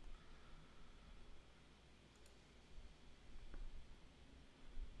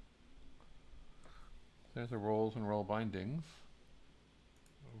 There's the roles and role bindings.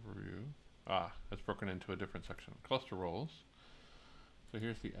 Overview. It's broken into a different section. Cluster roles. So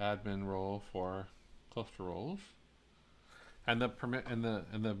here's the admin role for cluster roles. And the permit and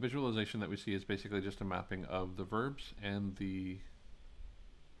the visualization that we see is basically just a mapping of the verbs and the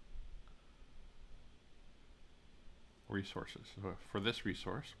resources. So for this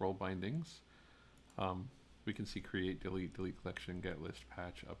resource, role bindings, we can see create, delete, delete collection, get list,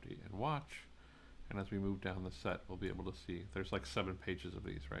 patch, update, and watch. And as we move down the set, we'll be able to see there's like 7 pages of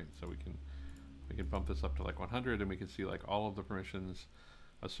these, right? So we can bump this up to like 100, and we can see like all of the permissions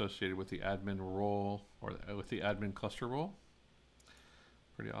associated with the admin role or with the admin cluster role.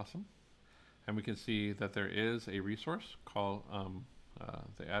 Pretty awesome. And we can see that there is a resource called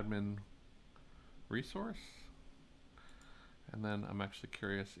the admin resource. And then I'm actually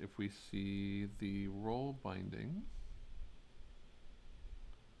curious if we see the role binding.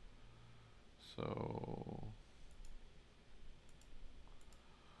 So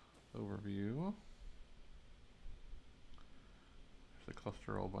overview. There's the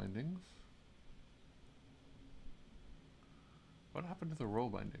cluster role bindings. What happened to the role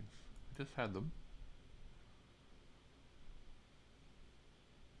bindings? I just had them.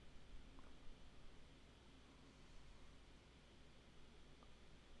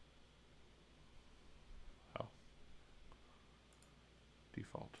 Oh.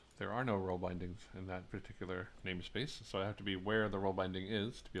 Default. There are no role bindings in that particular namespace, so I have to be where the role binding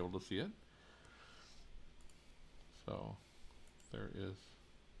is to be able to see it. So there is.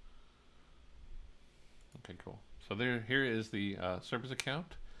 Okay, cool. So here is the service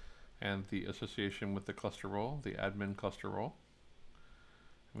account and the association with the cluster role, the admin cluster role.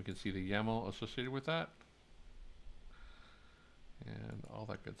 And we can see the YAML associated with that and all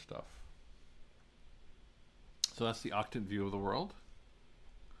that good stuff. So that's the Octant view of the world.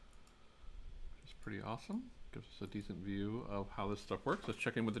 Which is pretty awesome. Gives us a decent view of how this stuff works. Let's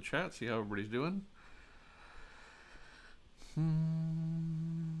check in with the chat, see how everybody's doing.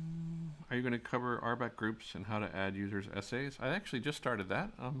 Are you going to cover RBAC groups and how to add users' essays? I actually just started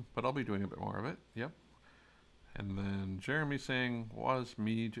that, but I'll be doing a bit more of it. Yep. And then Jeremy saying was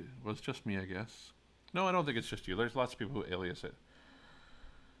just me, I guess. No, I don't think it's just you. There's lots of people who alias it.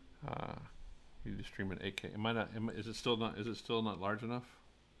 You just stream at 8K. Is it still not large enough?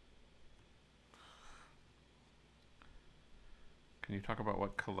 Can you talk about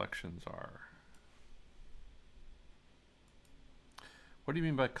what collections are? What do you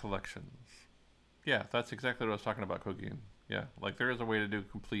mean by collections? Yeah, that's exactly what I was talking about, Kogian. Yeah, like there is a way to do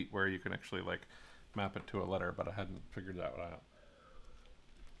complete where you can actually like map it to a letter, but I hadn't figured that one out.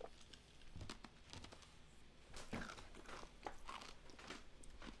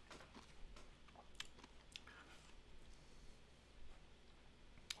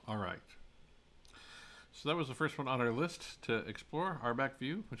 All right. So that was the first one on our list to explore, RBAC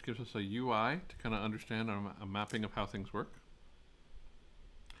view, which gives us a UI to kind of understand a mapping of how things work.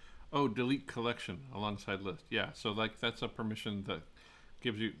 Oh, delete collection alongside list. Yeah, so like that's a permission that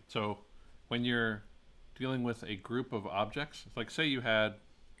gives you, so when you're dealing with a group of objects, like say you had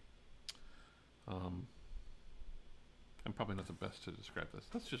I'm probably not the best to describe this.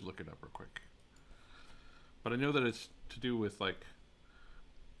 Let's just look it up real quick. But I know that it's to do with, like,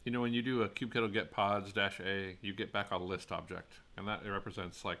 you know, when you do a kubectl get pods -a, you get back a list object, and that it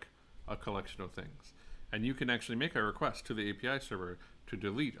represents like a collection of things. And you can actually make a request to the API server to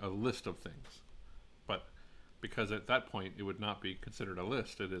delete a list of things. But because at that point it would not be considered a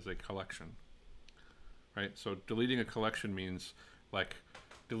list, it is a collection. Right? So deleting a collection means like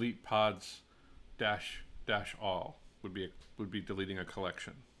delete pods -all would be deleting a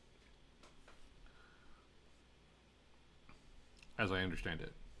collection. As I understand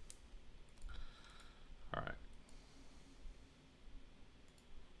it. All right.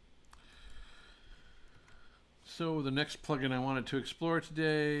 So the next plugin I wanted to explore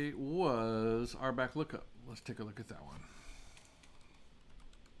today was RBAC Lookup. Let's take a look at that one.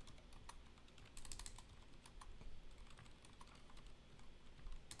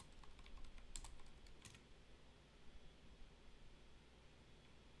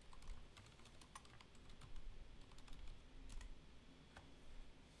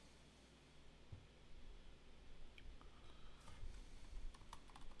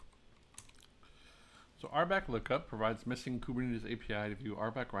 So RBAC Lookup provides missing Kubernetes API to view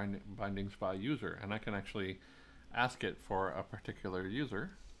RBAC bindings by user, and I can actually ask it for a particular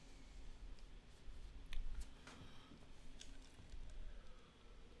user.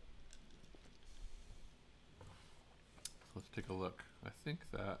 So let's take a look. I think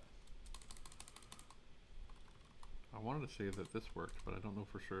that I wanted to say that this worked, but I don't know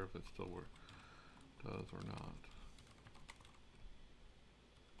for sure if it still does or not.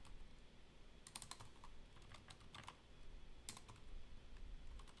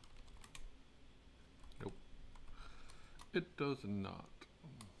 It does not.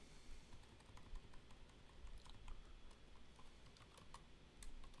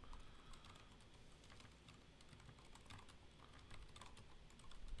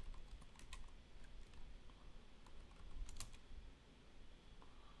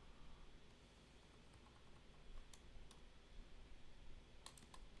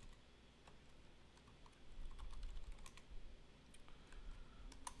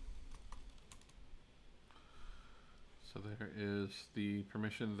 So there is the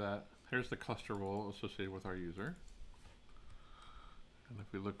permission that, here's the cluster role associated with our user. And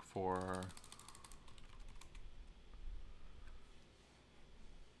if we look for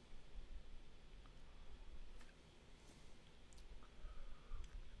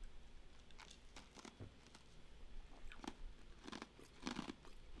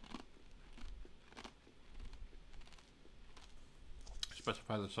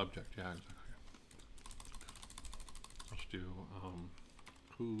specify the subject, yeah, exactly. Let's do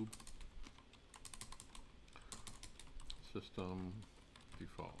kube system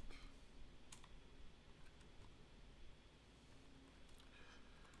default.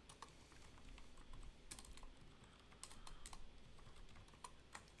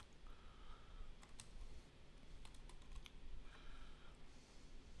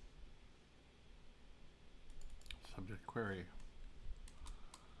 Subject query.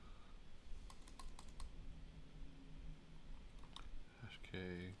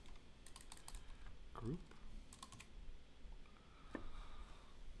 Group.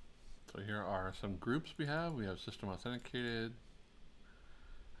 So here are some groups we have. We have system authenticated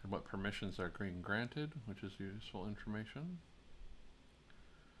and what permissions are being granted, which is useful information.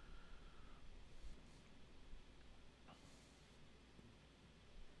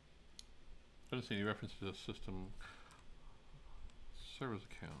 I don't see any reference to the system service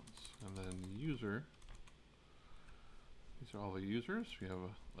accounts. And then user. These are all the users. We have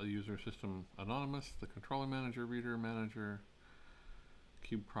a user system anonymous, the controller manager, reader manager,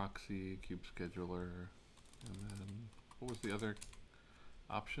 kube proxy, kube scheduler, and then what was the other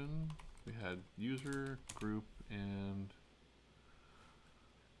option? We had user, group, and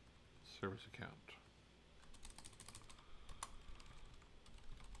service account.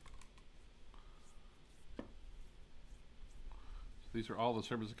 So these are all the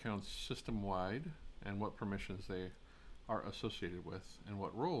service accounts system-wide and what permissions they are associated with and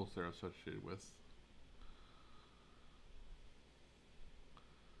what roles they're associated with.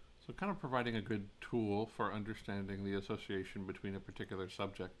 So kind of providing a good tool for understanding the association between a particular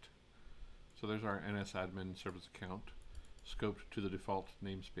subject. So there's our NSAdmin service account, scoped to the default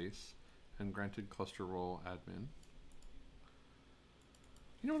namespace, and granted cluster role admin.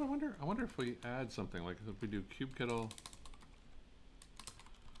 You know what I wonder? I wonder if we add something, like if we do kubectl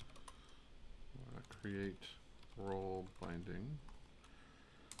create role binding,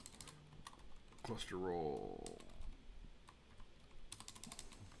 cluster role,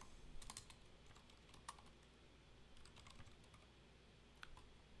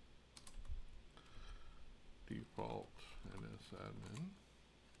 NSAdmin.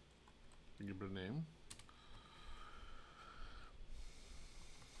 Give it a name.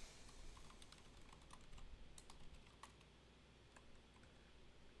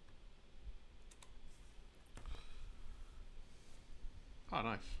 Oh,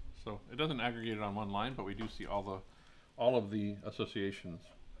 nice. So it doesn't aggregate it on one line, but we do see all of the associations.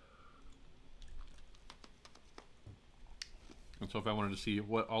 And so if I wanted to see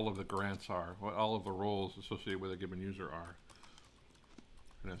what all of the grants are, what all of the roles associated with a given user are,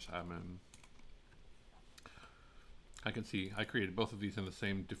 NSAdmin, I can see I created both of these in the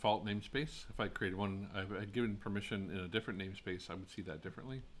same default namespace. If I created one, I had given permission in a different namespace, I would see that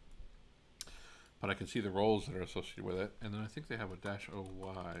differently. But I can see the roles that are associated with it. And then I think they have a -o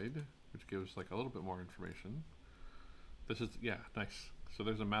wide, which gives like a little bit more information. This is, yeah, nice. So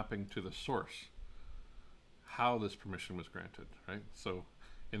there's a mapping to the source, how this permission was granted, right? So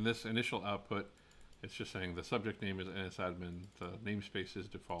in this initial output, it's just saying the subject name is NSAdmin, the namespace is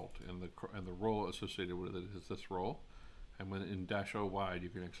default, and the role associated with it is this role. And when in -o wide, you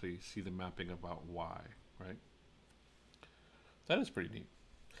can actually see the mapping about why, right? That is pretty neat.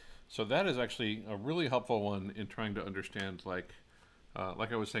 So that is actually a really helpful one in trying to understand, like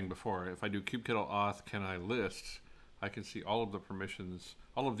I was saying before, if I do kubectl auth can I list, I can see all of the permissions,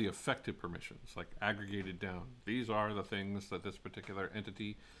 all of the effective permissions, like aggregated down. These are the things that this particular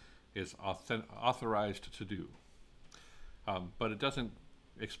entity is authorized to do. But it doesn't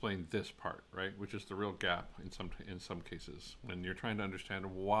explain this part, right? Which is the real gap in some cases. When you're trying to understand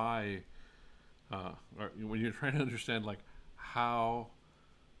why, or when you're trying to understand like how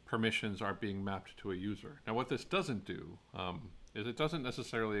permissions are being mapped to a user. Now what this doesn't do is it doesn't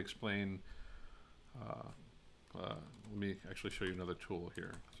necessarily explain, let me actually show you another tool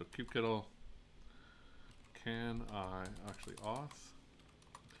here. So kubectl, can I actually auth,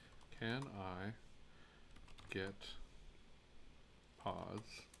 can I get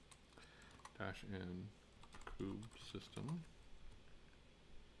pods -in kube system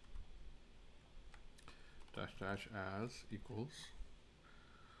 --as equals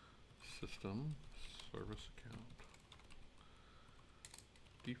system service account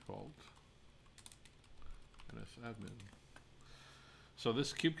default NSAdmin. So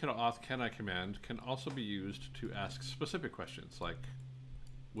this kubectl auth can I command can also be used to ask specific questions like,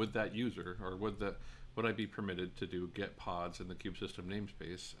 would that user, or would I be permitted to do get pods in the kube system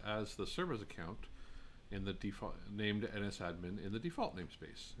namespace as the service account in the default named NSAdmin in the default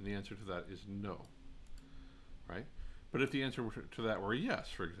namespace? And the answer to that is no, right? But if the answer to that were yes,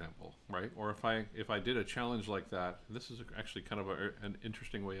 for example, right? Or if I did a challenge like that, this is actually kind of an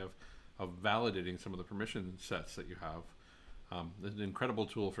interesting way of validating some of the permission sets that you have. It's an incredible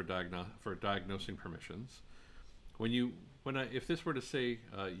tool for diagnosing permissions. If this were to say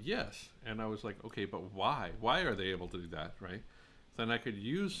yes, and I was like, okay, but why? Why are they able to do that, right? Then I could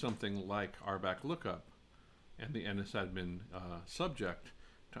use something like RBAC lookup and the NSAdmin subject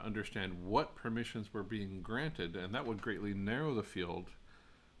to understand what permissions were being granted, and that would greatly narrow the field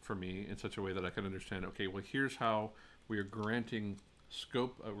for me in such a way that I can understand, okay, well, here's how we are granting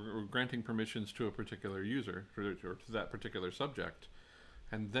we're granting permissions to a particular user or to that particular subject.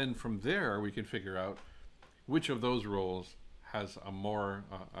 And then from there, we can figure out which of those roles has a more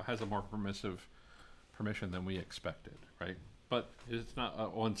permissive permission than we expected, right? But it's not a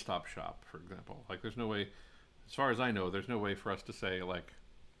one-stop shop, for example. Like there's no way, as far as I know, there's no way for us to say like,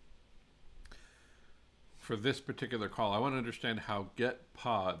 for this particular call, I want to understand how get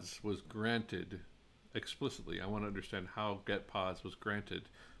pods was granted explicitly. I want to understand how get pods was granted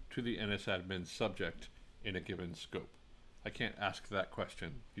to the NSAdmin subject in a given scope. I can't ask that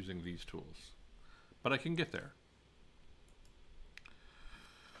question using these tools, but I can get there.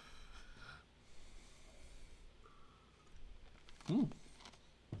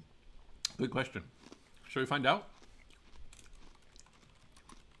 Good question. Shall we find out?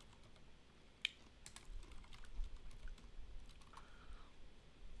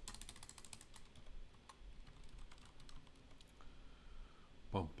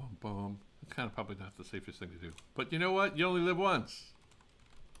 Boom, boom, boom. It's kind of probably not the safest thing to do. But you know what? You only live once.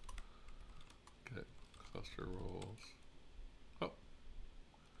 Get cluster roles. Oh.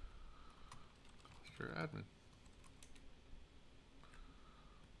 Cluster admin.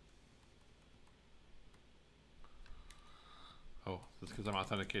 Oh, that's because I'm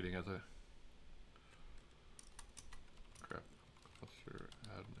authenticating as a crap. Cluster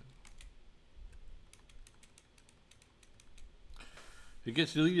admin. It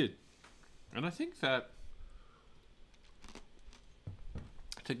gets deleted. And I think that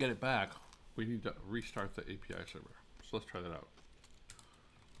to get it back, we need to restart the API server. So let's try that out.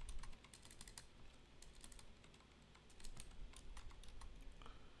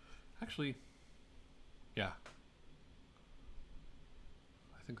 Actually, yeah.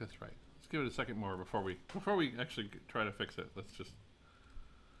 I think that's right. Let's give it a second more before we actually try to fix it. Let's just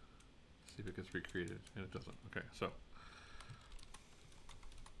see if it gets recreated, and it doesn't. Okay, so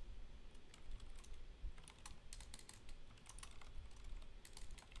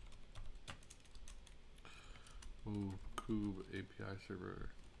move kube API server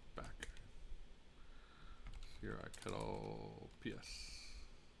back. CRI kettle PS.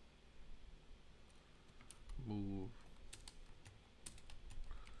 Move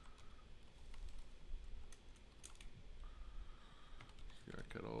CRI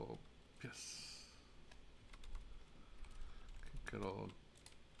kettle PS. Kettle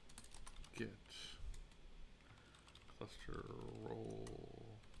get cluster role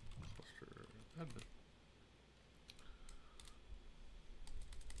cluster admin.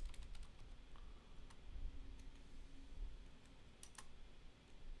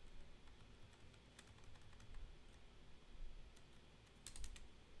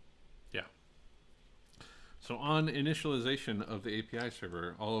 Yeah. So on initialization of the API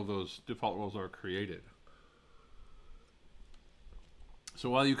server, all of those default roles are created. So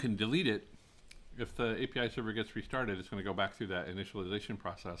while you can delete it, if the API server gets restarted, it's going to go back through that initialization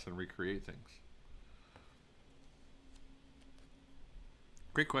process and recreate things.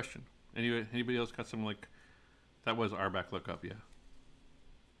 Great question. Anybody else got some, like, that was RBAC lookup, yeah.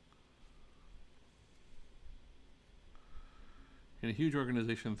 In a huge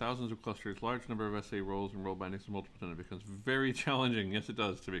organization, thousands of clusters, large number of SA roles and role bindings and multiple tenant, it becomes very challenging, yes it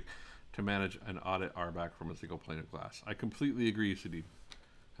does, to manage and audit RBAC from a single pane of glass. I completely agree, Sudhi.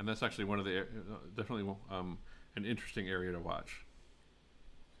 And that's actually one of the, definitely an interesting area to watch.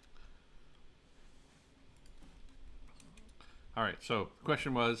 All right, so the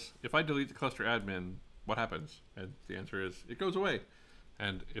question was, if I delete the cluster admin, what happens? And the answer is, it goes away.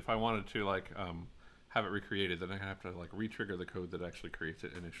 And if I wanted to, like, have it recreated, then I have to, like, re-trigger the code that actually creates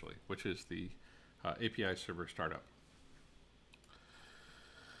it initially, which is the API server startup.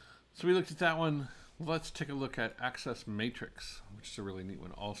 So we looked at that one. Let's take a look at access matrix, which is a really neat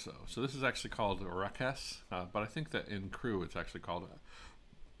one also. So this is actually called RBAC, but I think that in crew it's actually called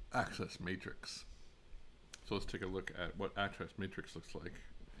access matrix. So let's take a look at what access matrix looks like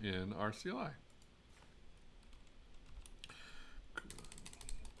in our CLI.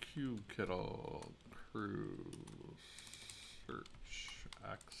 kubectl crew search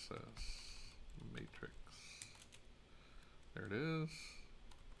access matrix. There it is.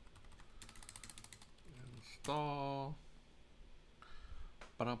 Install.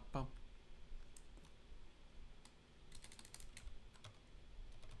 Ba-dum-bum.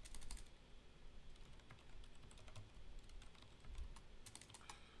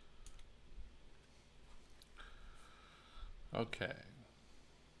 Okay.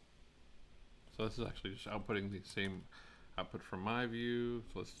 So this is actually just outputting the same output from my view.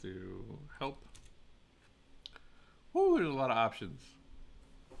 So let's do help. Woo, there's a lot of options.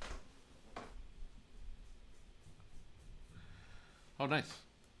 Oh, nice.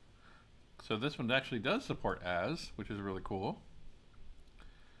 So this one actually does support as, which is really cool.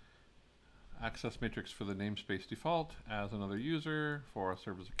 Access matrix for the namespace default, as another user, for a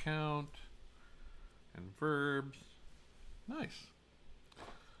server's account, and verbs. Nice.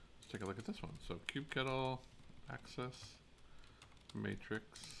 Let's take a look at this one. So kubectl access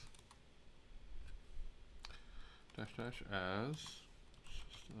matrix dash dash as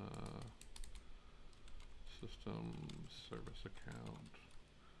system service account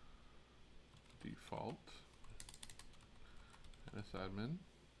default NSAdmin.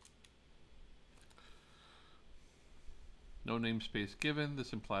 No namespace given.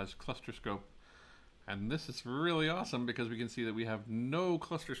 This implies cluster scope. And this is really awesome because we can see that we have no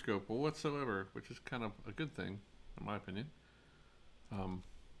cluster scope whatsoever, which is kind of a good thing, in my opinion.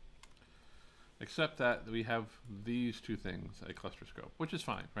 Except that we have these two things, a cluster scope, which is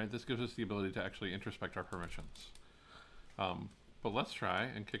fine, right? This gives us the ability to actually introspect our permissions. But let's try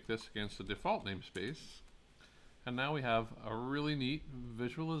and kick this against the default namespace. And now we have a really neat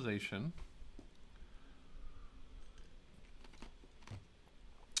visualization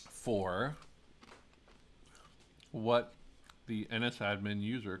for what the NSAdmin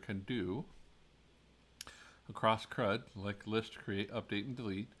user can do across CRUD, like list, create, update, and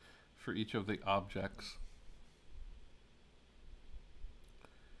delete for each of the objects.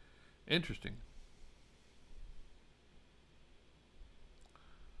 Interesting.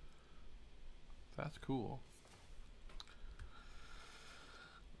 That's cool.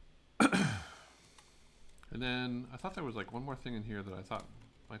 And then I thought there was like one more thing in here that I thought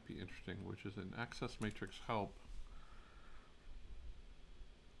might be interesting, which is an access matrix help.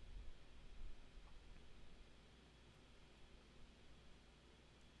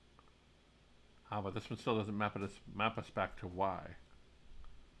 But this one still doesn't map us back to Y.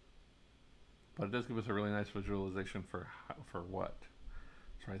 But it does give us a really nice visualization for what.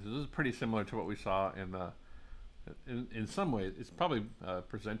 Right, so this is pretty similar to what we saw in some ways. It's probably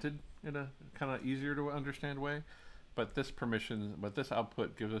presented in a kind of easier to understand way, but this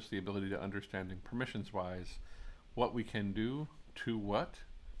output gives us the ability to understanding permissions wise what we can do to what,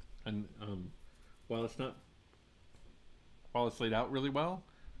 and while it's laid out really well,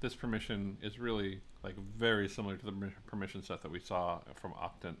 this permission is really like very similar to the permission set that we saw from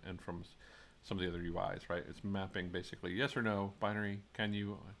Octant and from some of the other UIs, right? It's mapping basically yes or no, binary, can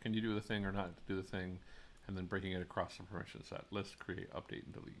you do the thing or not do the thing, and then breaking it across the permission set. List, create, update,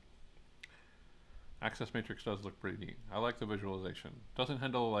 and delete. Access matrix does look pretty neat. I like the visualization. Doesn't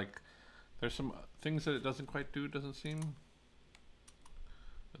handle like, there's some things that it doesn't quite do, doesn't seem.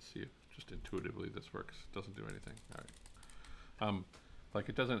 Let's see if just intuitively this works. Doesn't do anything, all right. Like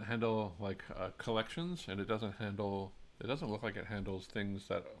it doesn't handle like collections, and it doesn't look like it handles things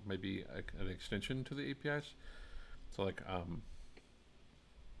that may be an extension to the APIs. So like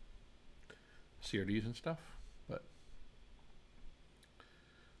CRDs and stuff, but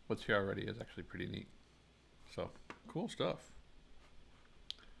what's here already is actually pretty neat. So cool stuff.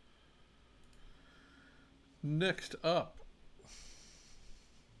 Next up,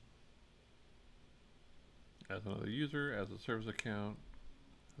 as another user, as a service account,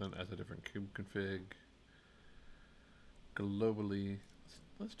 then as a different kube config. Globally,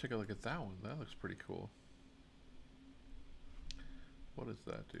 let's take a look at that one. That looks pretty cool. What does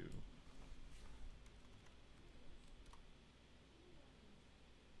that do?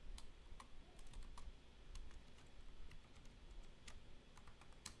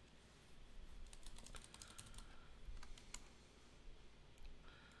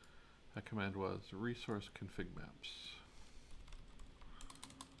 That command was resource config maps.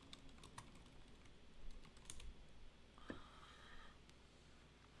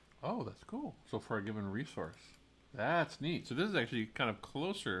 Oh, that's cool. So for a given resource. That's neat. So this is actually kind of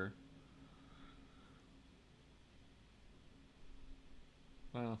closer.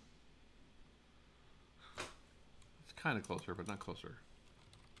 Well, it's kind of closer, but not closer.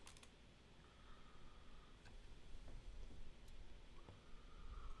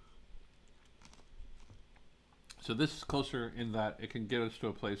 So this is closer in that it can get us to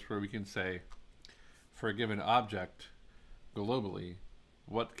a place where we can say, for a given object, globally,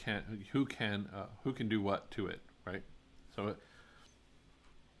 who can do what to it, right? So,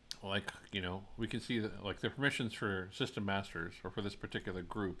 like, you know, we can see that, like, the permissions for system masters, or for this particular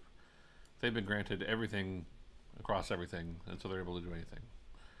group, they've been granted everything across everything, and so they're able to do anything.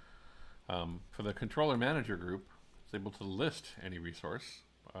 For the controller manager group, it's able to list any resource,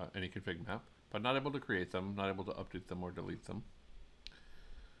 any config map, but not able to create them, not able to update them or delete them.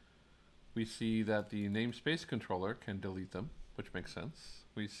 We see that the namespace controller can delete them, which makes sense.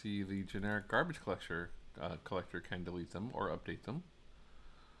 We see the generic garbage collector can delete them or update them.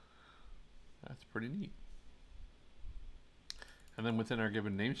 That's pretty neat. And then within our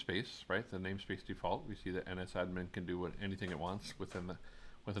given namespace, right, the namespace default, we see that NSAdmin can do anything it wants within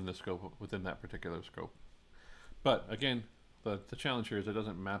the scope, within that particular scope. But again, the challenge here is it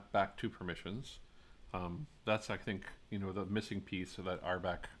doesn't map back to permissions. That's, I think, you know, the missing piece that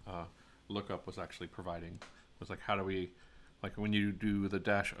RBAC lookup was actually providing. Was like, how do we, like when you do the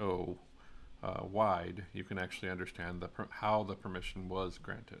 -O wide, you can actually understand how the permission was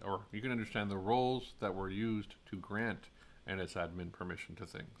granted, or you can understand the roles that were used to grant NSAdmin permission to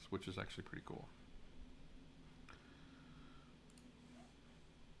things, which is actually pretty cool.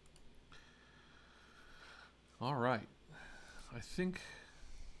 All right, I think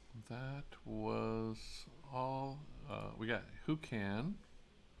that was all. We got who can.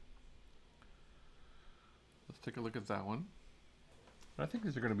 Let's take a look at that one. I think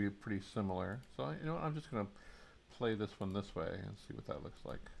these are going to be pretty similar. So, you know what, I'm just going to play this one this way and see what that looks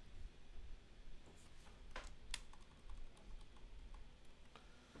like.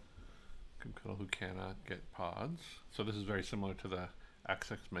 Kubectl who cannot get pods. So this is very similar to the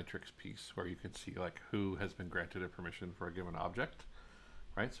access matrix piece where you can see like who has been granted a permission for a given object,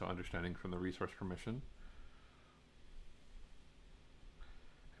 right? So understanding from the resource permission.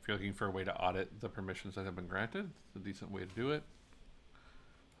 If you're looking for a way to audit the permissions that have been granted, it's a decent way to do it.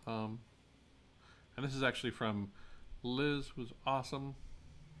 And this is actually from Liz, who's awesome.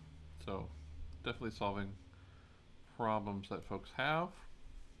 So definitely solving problems that folks have.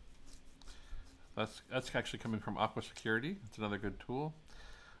 That's actually coming from Aqua Security. It's another good tool.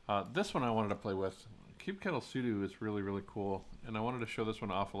 This one I wanted to play with kubectl sudo is really, really cool, and I wanted to show this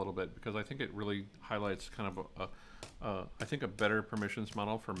one off a little bit because I think it really highlights kind of I think a better permissions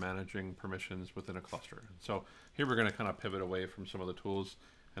model for managing permissions within a cluster. So here we're going to kind of pivot away from some of the tools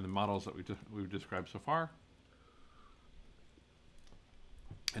and the models that we've described so far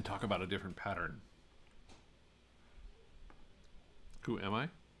and talk about a different pattern. Who am I?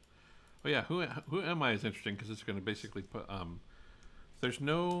 Oh yeah, who am I is interesting because it's going to basically put, there's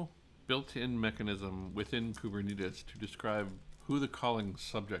no built-in mechanism within Kubernetes to describe who the calling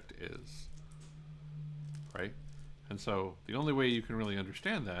subject is, right? And so the only way you can really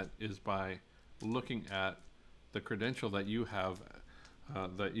understand that is by looking at the credential that you have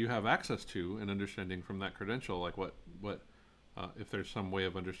access to and understanding from that credential, like what if there's some way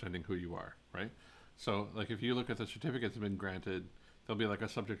of understanding who you are, right? So like if you look at the certificates that have been granted, there'll be like a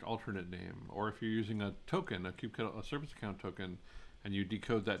subject alternate name, or if you're using a token, a service account token, and you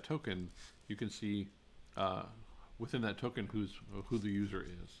decode that token, you can see within that token who the user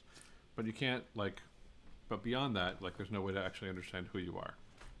is. But you can't but beyond that, there's no way to actually understand who you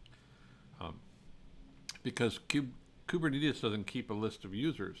are. Because Kubernetes doesn't keep a list of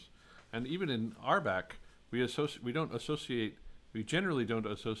users. And even in RBAC, we generally don't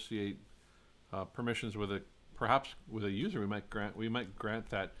associate permissions with perhaps with a user. We might grant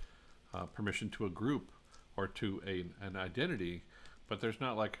that permission to a group or to an identity, but there's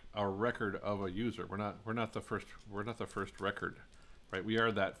not like a record of a user. We're not the first record, right? We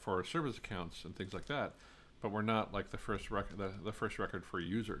are that for service accounts and things like that, but we're not like the first record for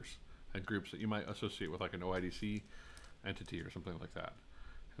users and groups that you might associate with like an OIDC entity or something like that.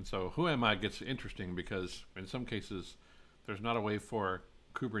 And so who am I gets interesting because in some cases there's not a way for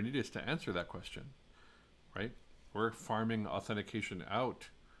Kubernetes to answer that question, right? We're farming authentication out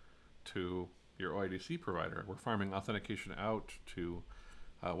to your OIDC provider. We're farming authentication out to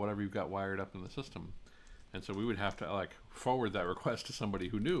whatever you've got wired up in the system. And so we would have to forward that request to somebody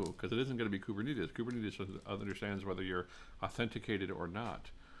who knew, because it isn't going to be Kubernetes. Kubernetes understands whether you're authenticated or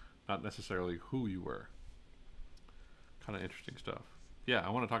not necessarily who you were. Kind of interesting stuff. Yeah, I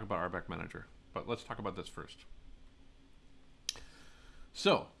want to talk about RBAC Manager, but let's talk about this first.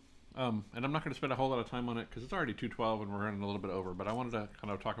 So, and I'm not going to spend a whole lot of time on it because it's already 2:12 and we're running a little bit over, but I wanted to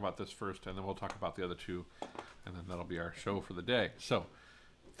kind of talk about this first, and then we'll talk about the other two, and then that'll be our show for the day. So,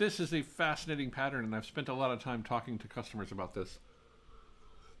 this is a fascinating pattern, and I've spent a lot of time talking to customers about this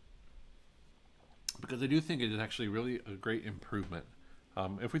because I do think it is actually really a great improvement.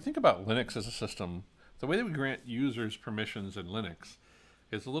 If we think about Linux as a system, the way that we grant users permissions in Linux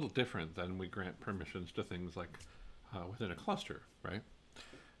is a little different than we grant permissions to things like within a cluster, right?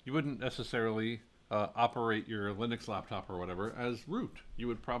 You wouldn't necessarily operate your Linux laptop or whatever as root. You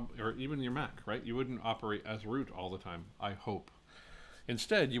would probably, or even your Mac, right? You wouldn't operate as root all the time, I hope.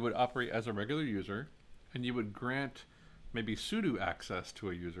 Instead, you would operate as a regular user, and you would grant maybe sudo access to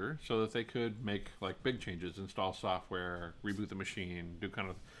a user so that they could make big changes, install software, reboot the machine,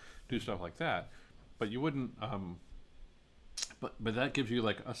 do stuff like that. But you wouldn't, but that gives you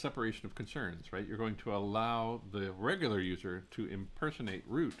a separation of concerns, right? You're going to allow the regular user to impersonate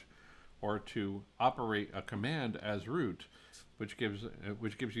root or to operate a command as root, which gives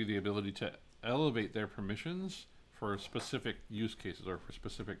you the ability to elevate their permissions for specific use cases or for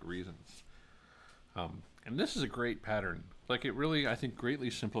specific reasons. And this is a great pattern. It really, I think,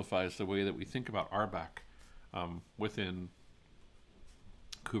 greatly simplifies the way that we think about RBAC within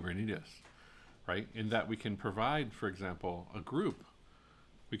Kubernetes, right? In that we can provide, for example, a group.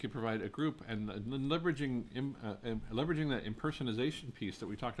 We could provide a group, and leveraging that impersonation piece that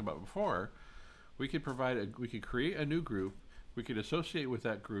we talked about before, we could create a new group. We could associate with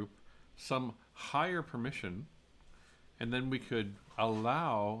that group some higher permission, and then we could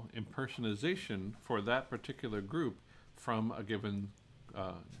allow impersonation for that particular group from a given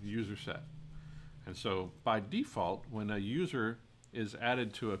user set. And so by default, when a user is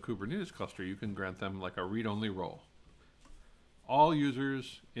added to a Kubernetes cluster, you can grant them a read-only role. All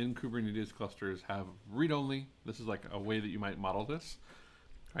users in Kubernetes clusters have read-only. This is a way that you might model this,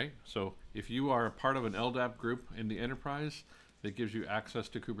 right? So if you are a part of an LDAP group in the enterprise that gives you access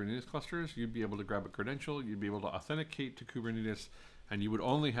to Kubernetes clusters, you'd be able to grab a credential, you'd be able to authenticate to Kubernetes, and you would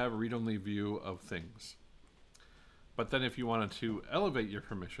only have a read-only view of things. But then if you wanted to elevate your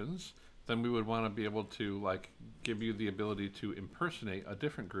permissions, then we would want to be able to give you the ability to impersonate a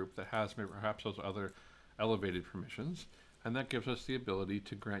different group that has perhaps those other elevated permissions, and that gives us the ability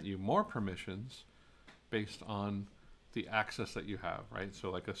to grant you more permissions based on the access that you have, right?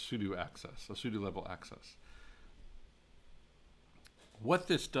 So a sudo access, a sudo level access. What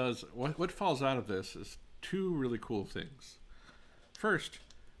this does, what falls out of this is two really cool things. First,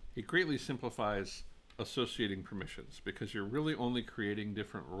 it greatly simplifies associating permissions, because you're really only creating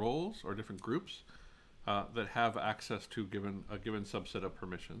different roles or different groups that have access to a given subset of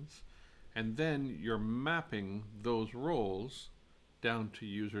permissions. And then you're mapping those roles down to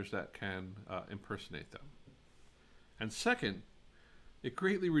users that can impersonate them. And second, it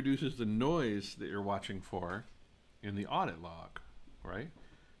greatly reduces the noise that you're watching for in the audit log, right?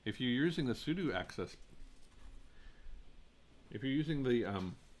 If you're using the sudo access, if you're using the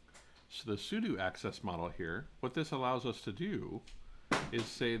sudo access model here, what this allows us to do is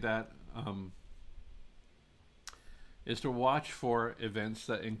say that is to watch for events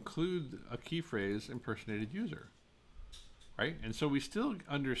that include a key phrase impersonated user, right? And so we still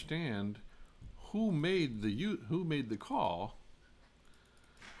understand who made the call,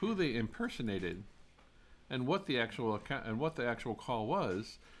 who they impersonated, and what the actual call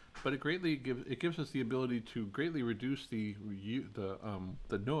was. But it gives us the ability to greatly reduce the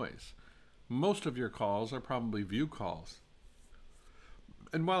noise. Most of your calls are probably view calls.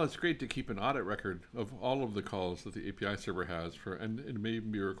 And while it's great to keep an audit record of all of the calls that the API server has and it may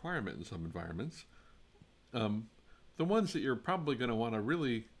be a requirement in some environments, the ones that you're probably going to want to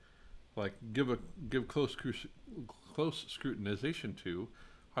really give close scrutinization to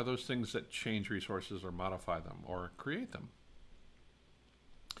are those things that change resources or modify them or create them.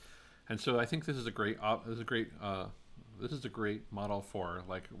 And so I think this is a great model for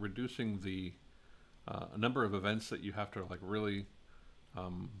reducing the number of events that you have to really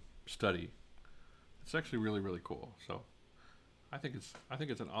study. It's actually really cool. So I think it's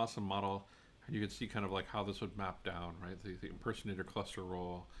an awesome model, and you can see kind of how this would map down, right? The impersonator cluster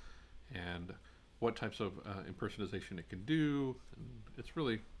role and what types of impersonation it can do. And it's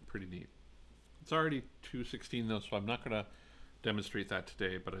really pretty neat. It's already 2.16 though, so I'm not going to demonstrate that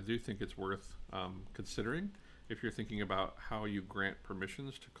today, but I do think it's worth considering if you're thinking about how you grant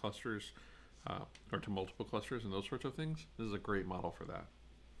permissions to clusters or to multiple clusters and those sorts of things. This is a great model for that.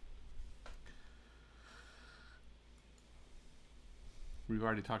 We've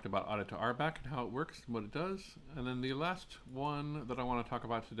already talked about audit to RBAC and how it works and what it does. And then the last one that I want to talk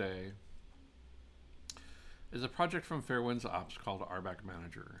about today is a project from Fairwinds Ops called RBAC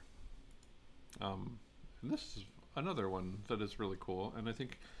Manager. And this is another one that is really cool, and I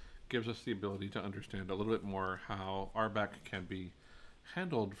think gives us the ability to understand a little bit more how RBAC can be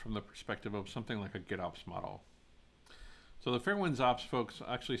handled from the perspective of something like a GitOps model. So the Fairwinds Ops folks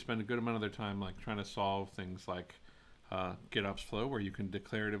actually spend a good amount of their time trying to solve things like GitOps flow, where you can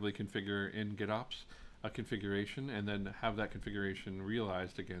declaratively configure in GitOps a configuration and then have that configuration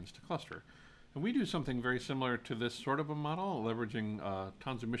realized against a cluster. And we do something very similar to this sort of a model, leveraging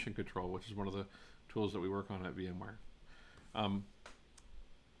Tanzu Mission Control, which is one of the tools that we work on at VMware.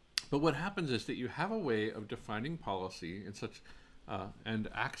 But what happens is that you have a way of defining policy in such and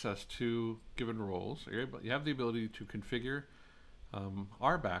access to given roles. You have the ability to configure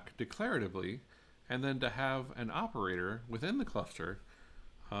RBAC declaratively, and then to have an operator within the cluster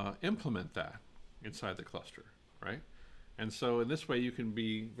implement that inside the cluster, right? And so in this way, you can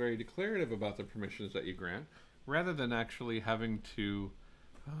be very declarative about the permissions that you grant, rather than actually having to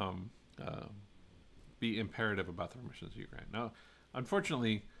be imperative about the permissions you grant. Now,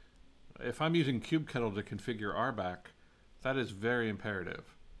 unfortunately, if I'm using kubectl to configure RBAC, that is very imperative,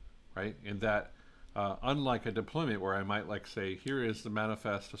 right? In that, unlike a deployment where I might say, here is the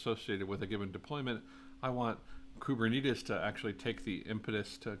manifest associated with a given deployment, I want Kubernetes to actually take the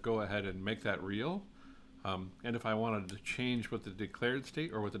impetus to go ahead and make that real. And if I wanted to change what the declared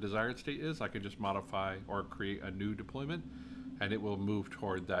state or what the desired state is, I could just modify or create a new deployment, and it will move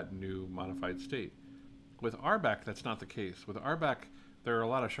toward that new modified state. With RBAC, that's not the case. With RBAC, there are a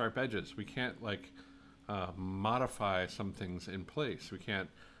lot of sharp edges. We can't modify some things in place. We can't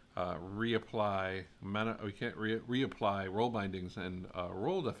reapply role bindings and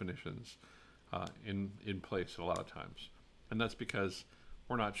role definitions in place a lot of times, and that's because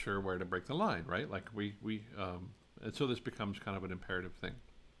we're not sure where to break the line, right? And so this becomes kind of an imperative thing.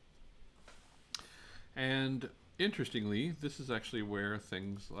 And interestingly, this is actually where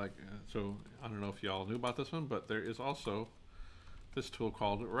things so I don't know if y'all knew about this one, but there is also this tool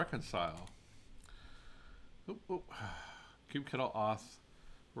called Reconcile. Kubectl auth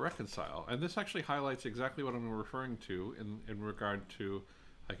reconcile. And this actually highlights exactly what I'm referring to in regard to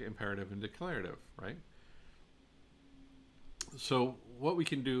imperative and declarative, right? So what we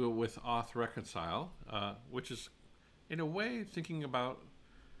can do with auth reconcile, which is in a way thinking about,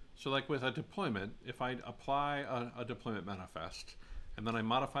 so with a deployment, if I apply a deployment manifest and then I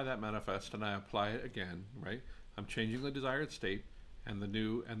modify that manifest and I apply it again, right? I'm changing the desired state, and the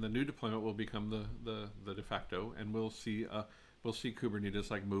new deployment will become the de facto, and we'll see we'll see Kubernetes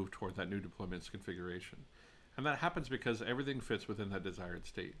like move toward that new deployments configuration. And that happens because everything fits within that desired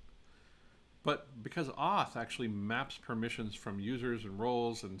state. But because auth actually maps permissions from users and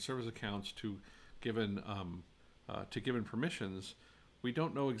roles and service accounts to given permissions, we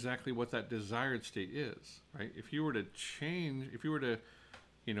don't know exactly what that desired state is, right? If you were to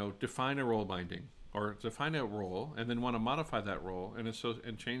define a role binding or define a role and then want to modify that role and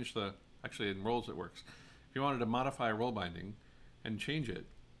change actually in roles it works. If you wanted to modify a role binding and change it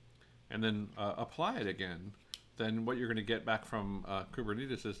and then apply it again, then what you're going to get back from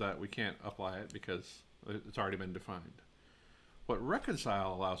Kubernetes is that we can't apply it because it's already been defined. What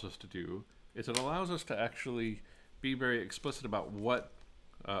reconcile allows us to do is it allows us to actually be very explicit about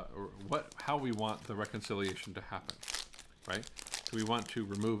how we want the reconciliation to happen, right? Do we want to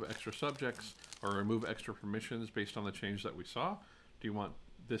remove extra subjects or remove extra permissions based on the change that we saw? Do you want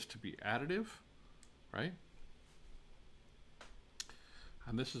this to be additive, right?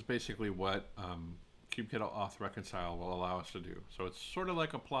 And this is basically what kubectl auth reconcile will allow us to do. So it's sort of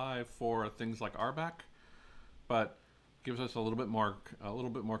like apply for things like RBAC, but gives us a little bit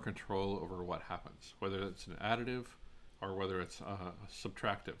more control over what happens, whether it's an additive or whether it's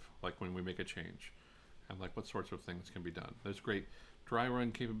subtractive, like when we make a change, and like what sorts of things can be done. There's great dry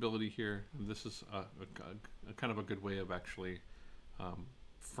run capability here, and this is a kind of a good way of actually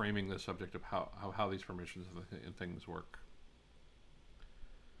framing the subject of how these permissions and things work.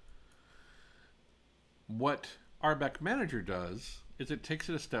 What RBAC Manager does is it takes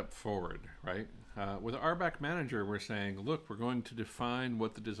it a step forward, right? With RBAC Manager, we're saying, look, we're going to define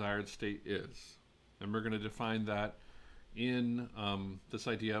what the desired state is. And we're going to define that in this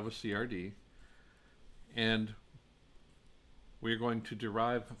idea of a CRD. And we're going to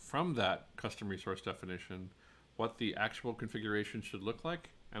derive from that custom resource definition what the actual configuration should look like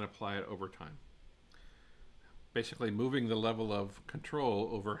and apply it over time. Basically moving the level of control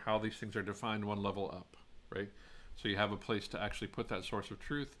over how these things are defined one level up, right? So you have a place to actually put that source of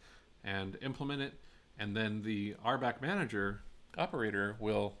truth and implement it, and then the RBAC manager operator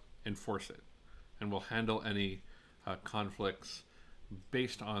will enforce it and will handle any conflicts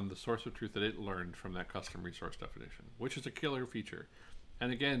based on the source of truth that it learned from that custom resource definition, which is a killer feature.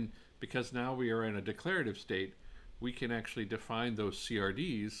 And again, because now we are in a declarative state, we can actually define those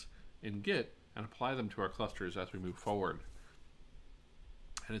CRDs in Git and apply them to our clusters as we move forward.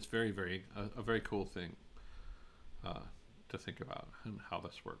 And it's a very cool thing to think about and how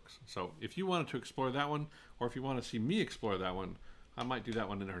this works. So if you wanted to explore that one, or if you want to see me explore that one, I might do that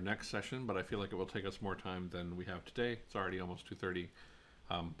one in our next session, but I feel like it will take us more time than we have today. It's already almost 2:30.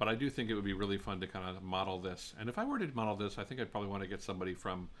 But I do think it would be really fun to kind of model this. And if I were to model this, I think I'd probably want to get somebody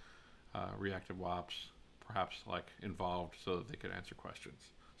from Reactive WAPS, perhaps like involved, so that they could answer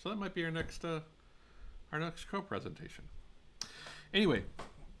questions. So that might be our next co-presentation. Anyway,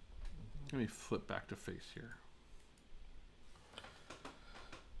 let me flip back to face here.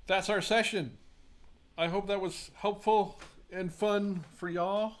 That's our session. I hope that was helpful and fun for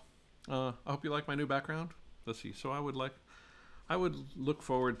y'all. I hope you like my new background. Let's see. So I would look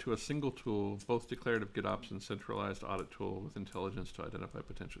forward to a single tool, both declarative GitOps and centralized audit tool with intelligence to identify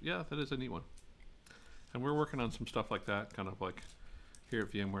potential. Yeah, that is a neat one. And we're working on some stuff like that, kind of like here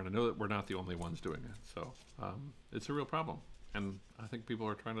at VMware. And I know that we're not the only ones doing it. So it's a real problem. And I think people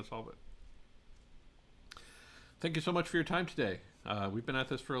are trying to solve it. Thank you so much for your time today. We've been at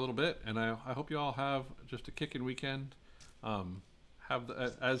this for a little bit, and I hope you all have just a kicking weekend.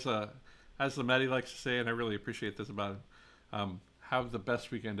 As the Maddie likes to say, and I really appreciate this about him, have the best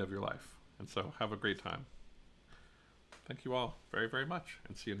weekend of your life. And so have a great time. Thank you all very, very much,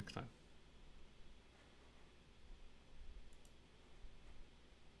 and see you next time.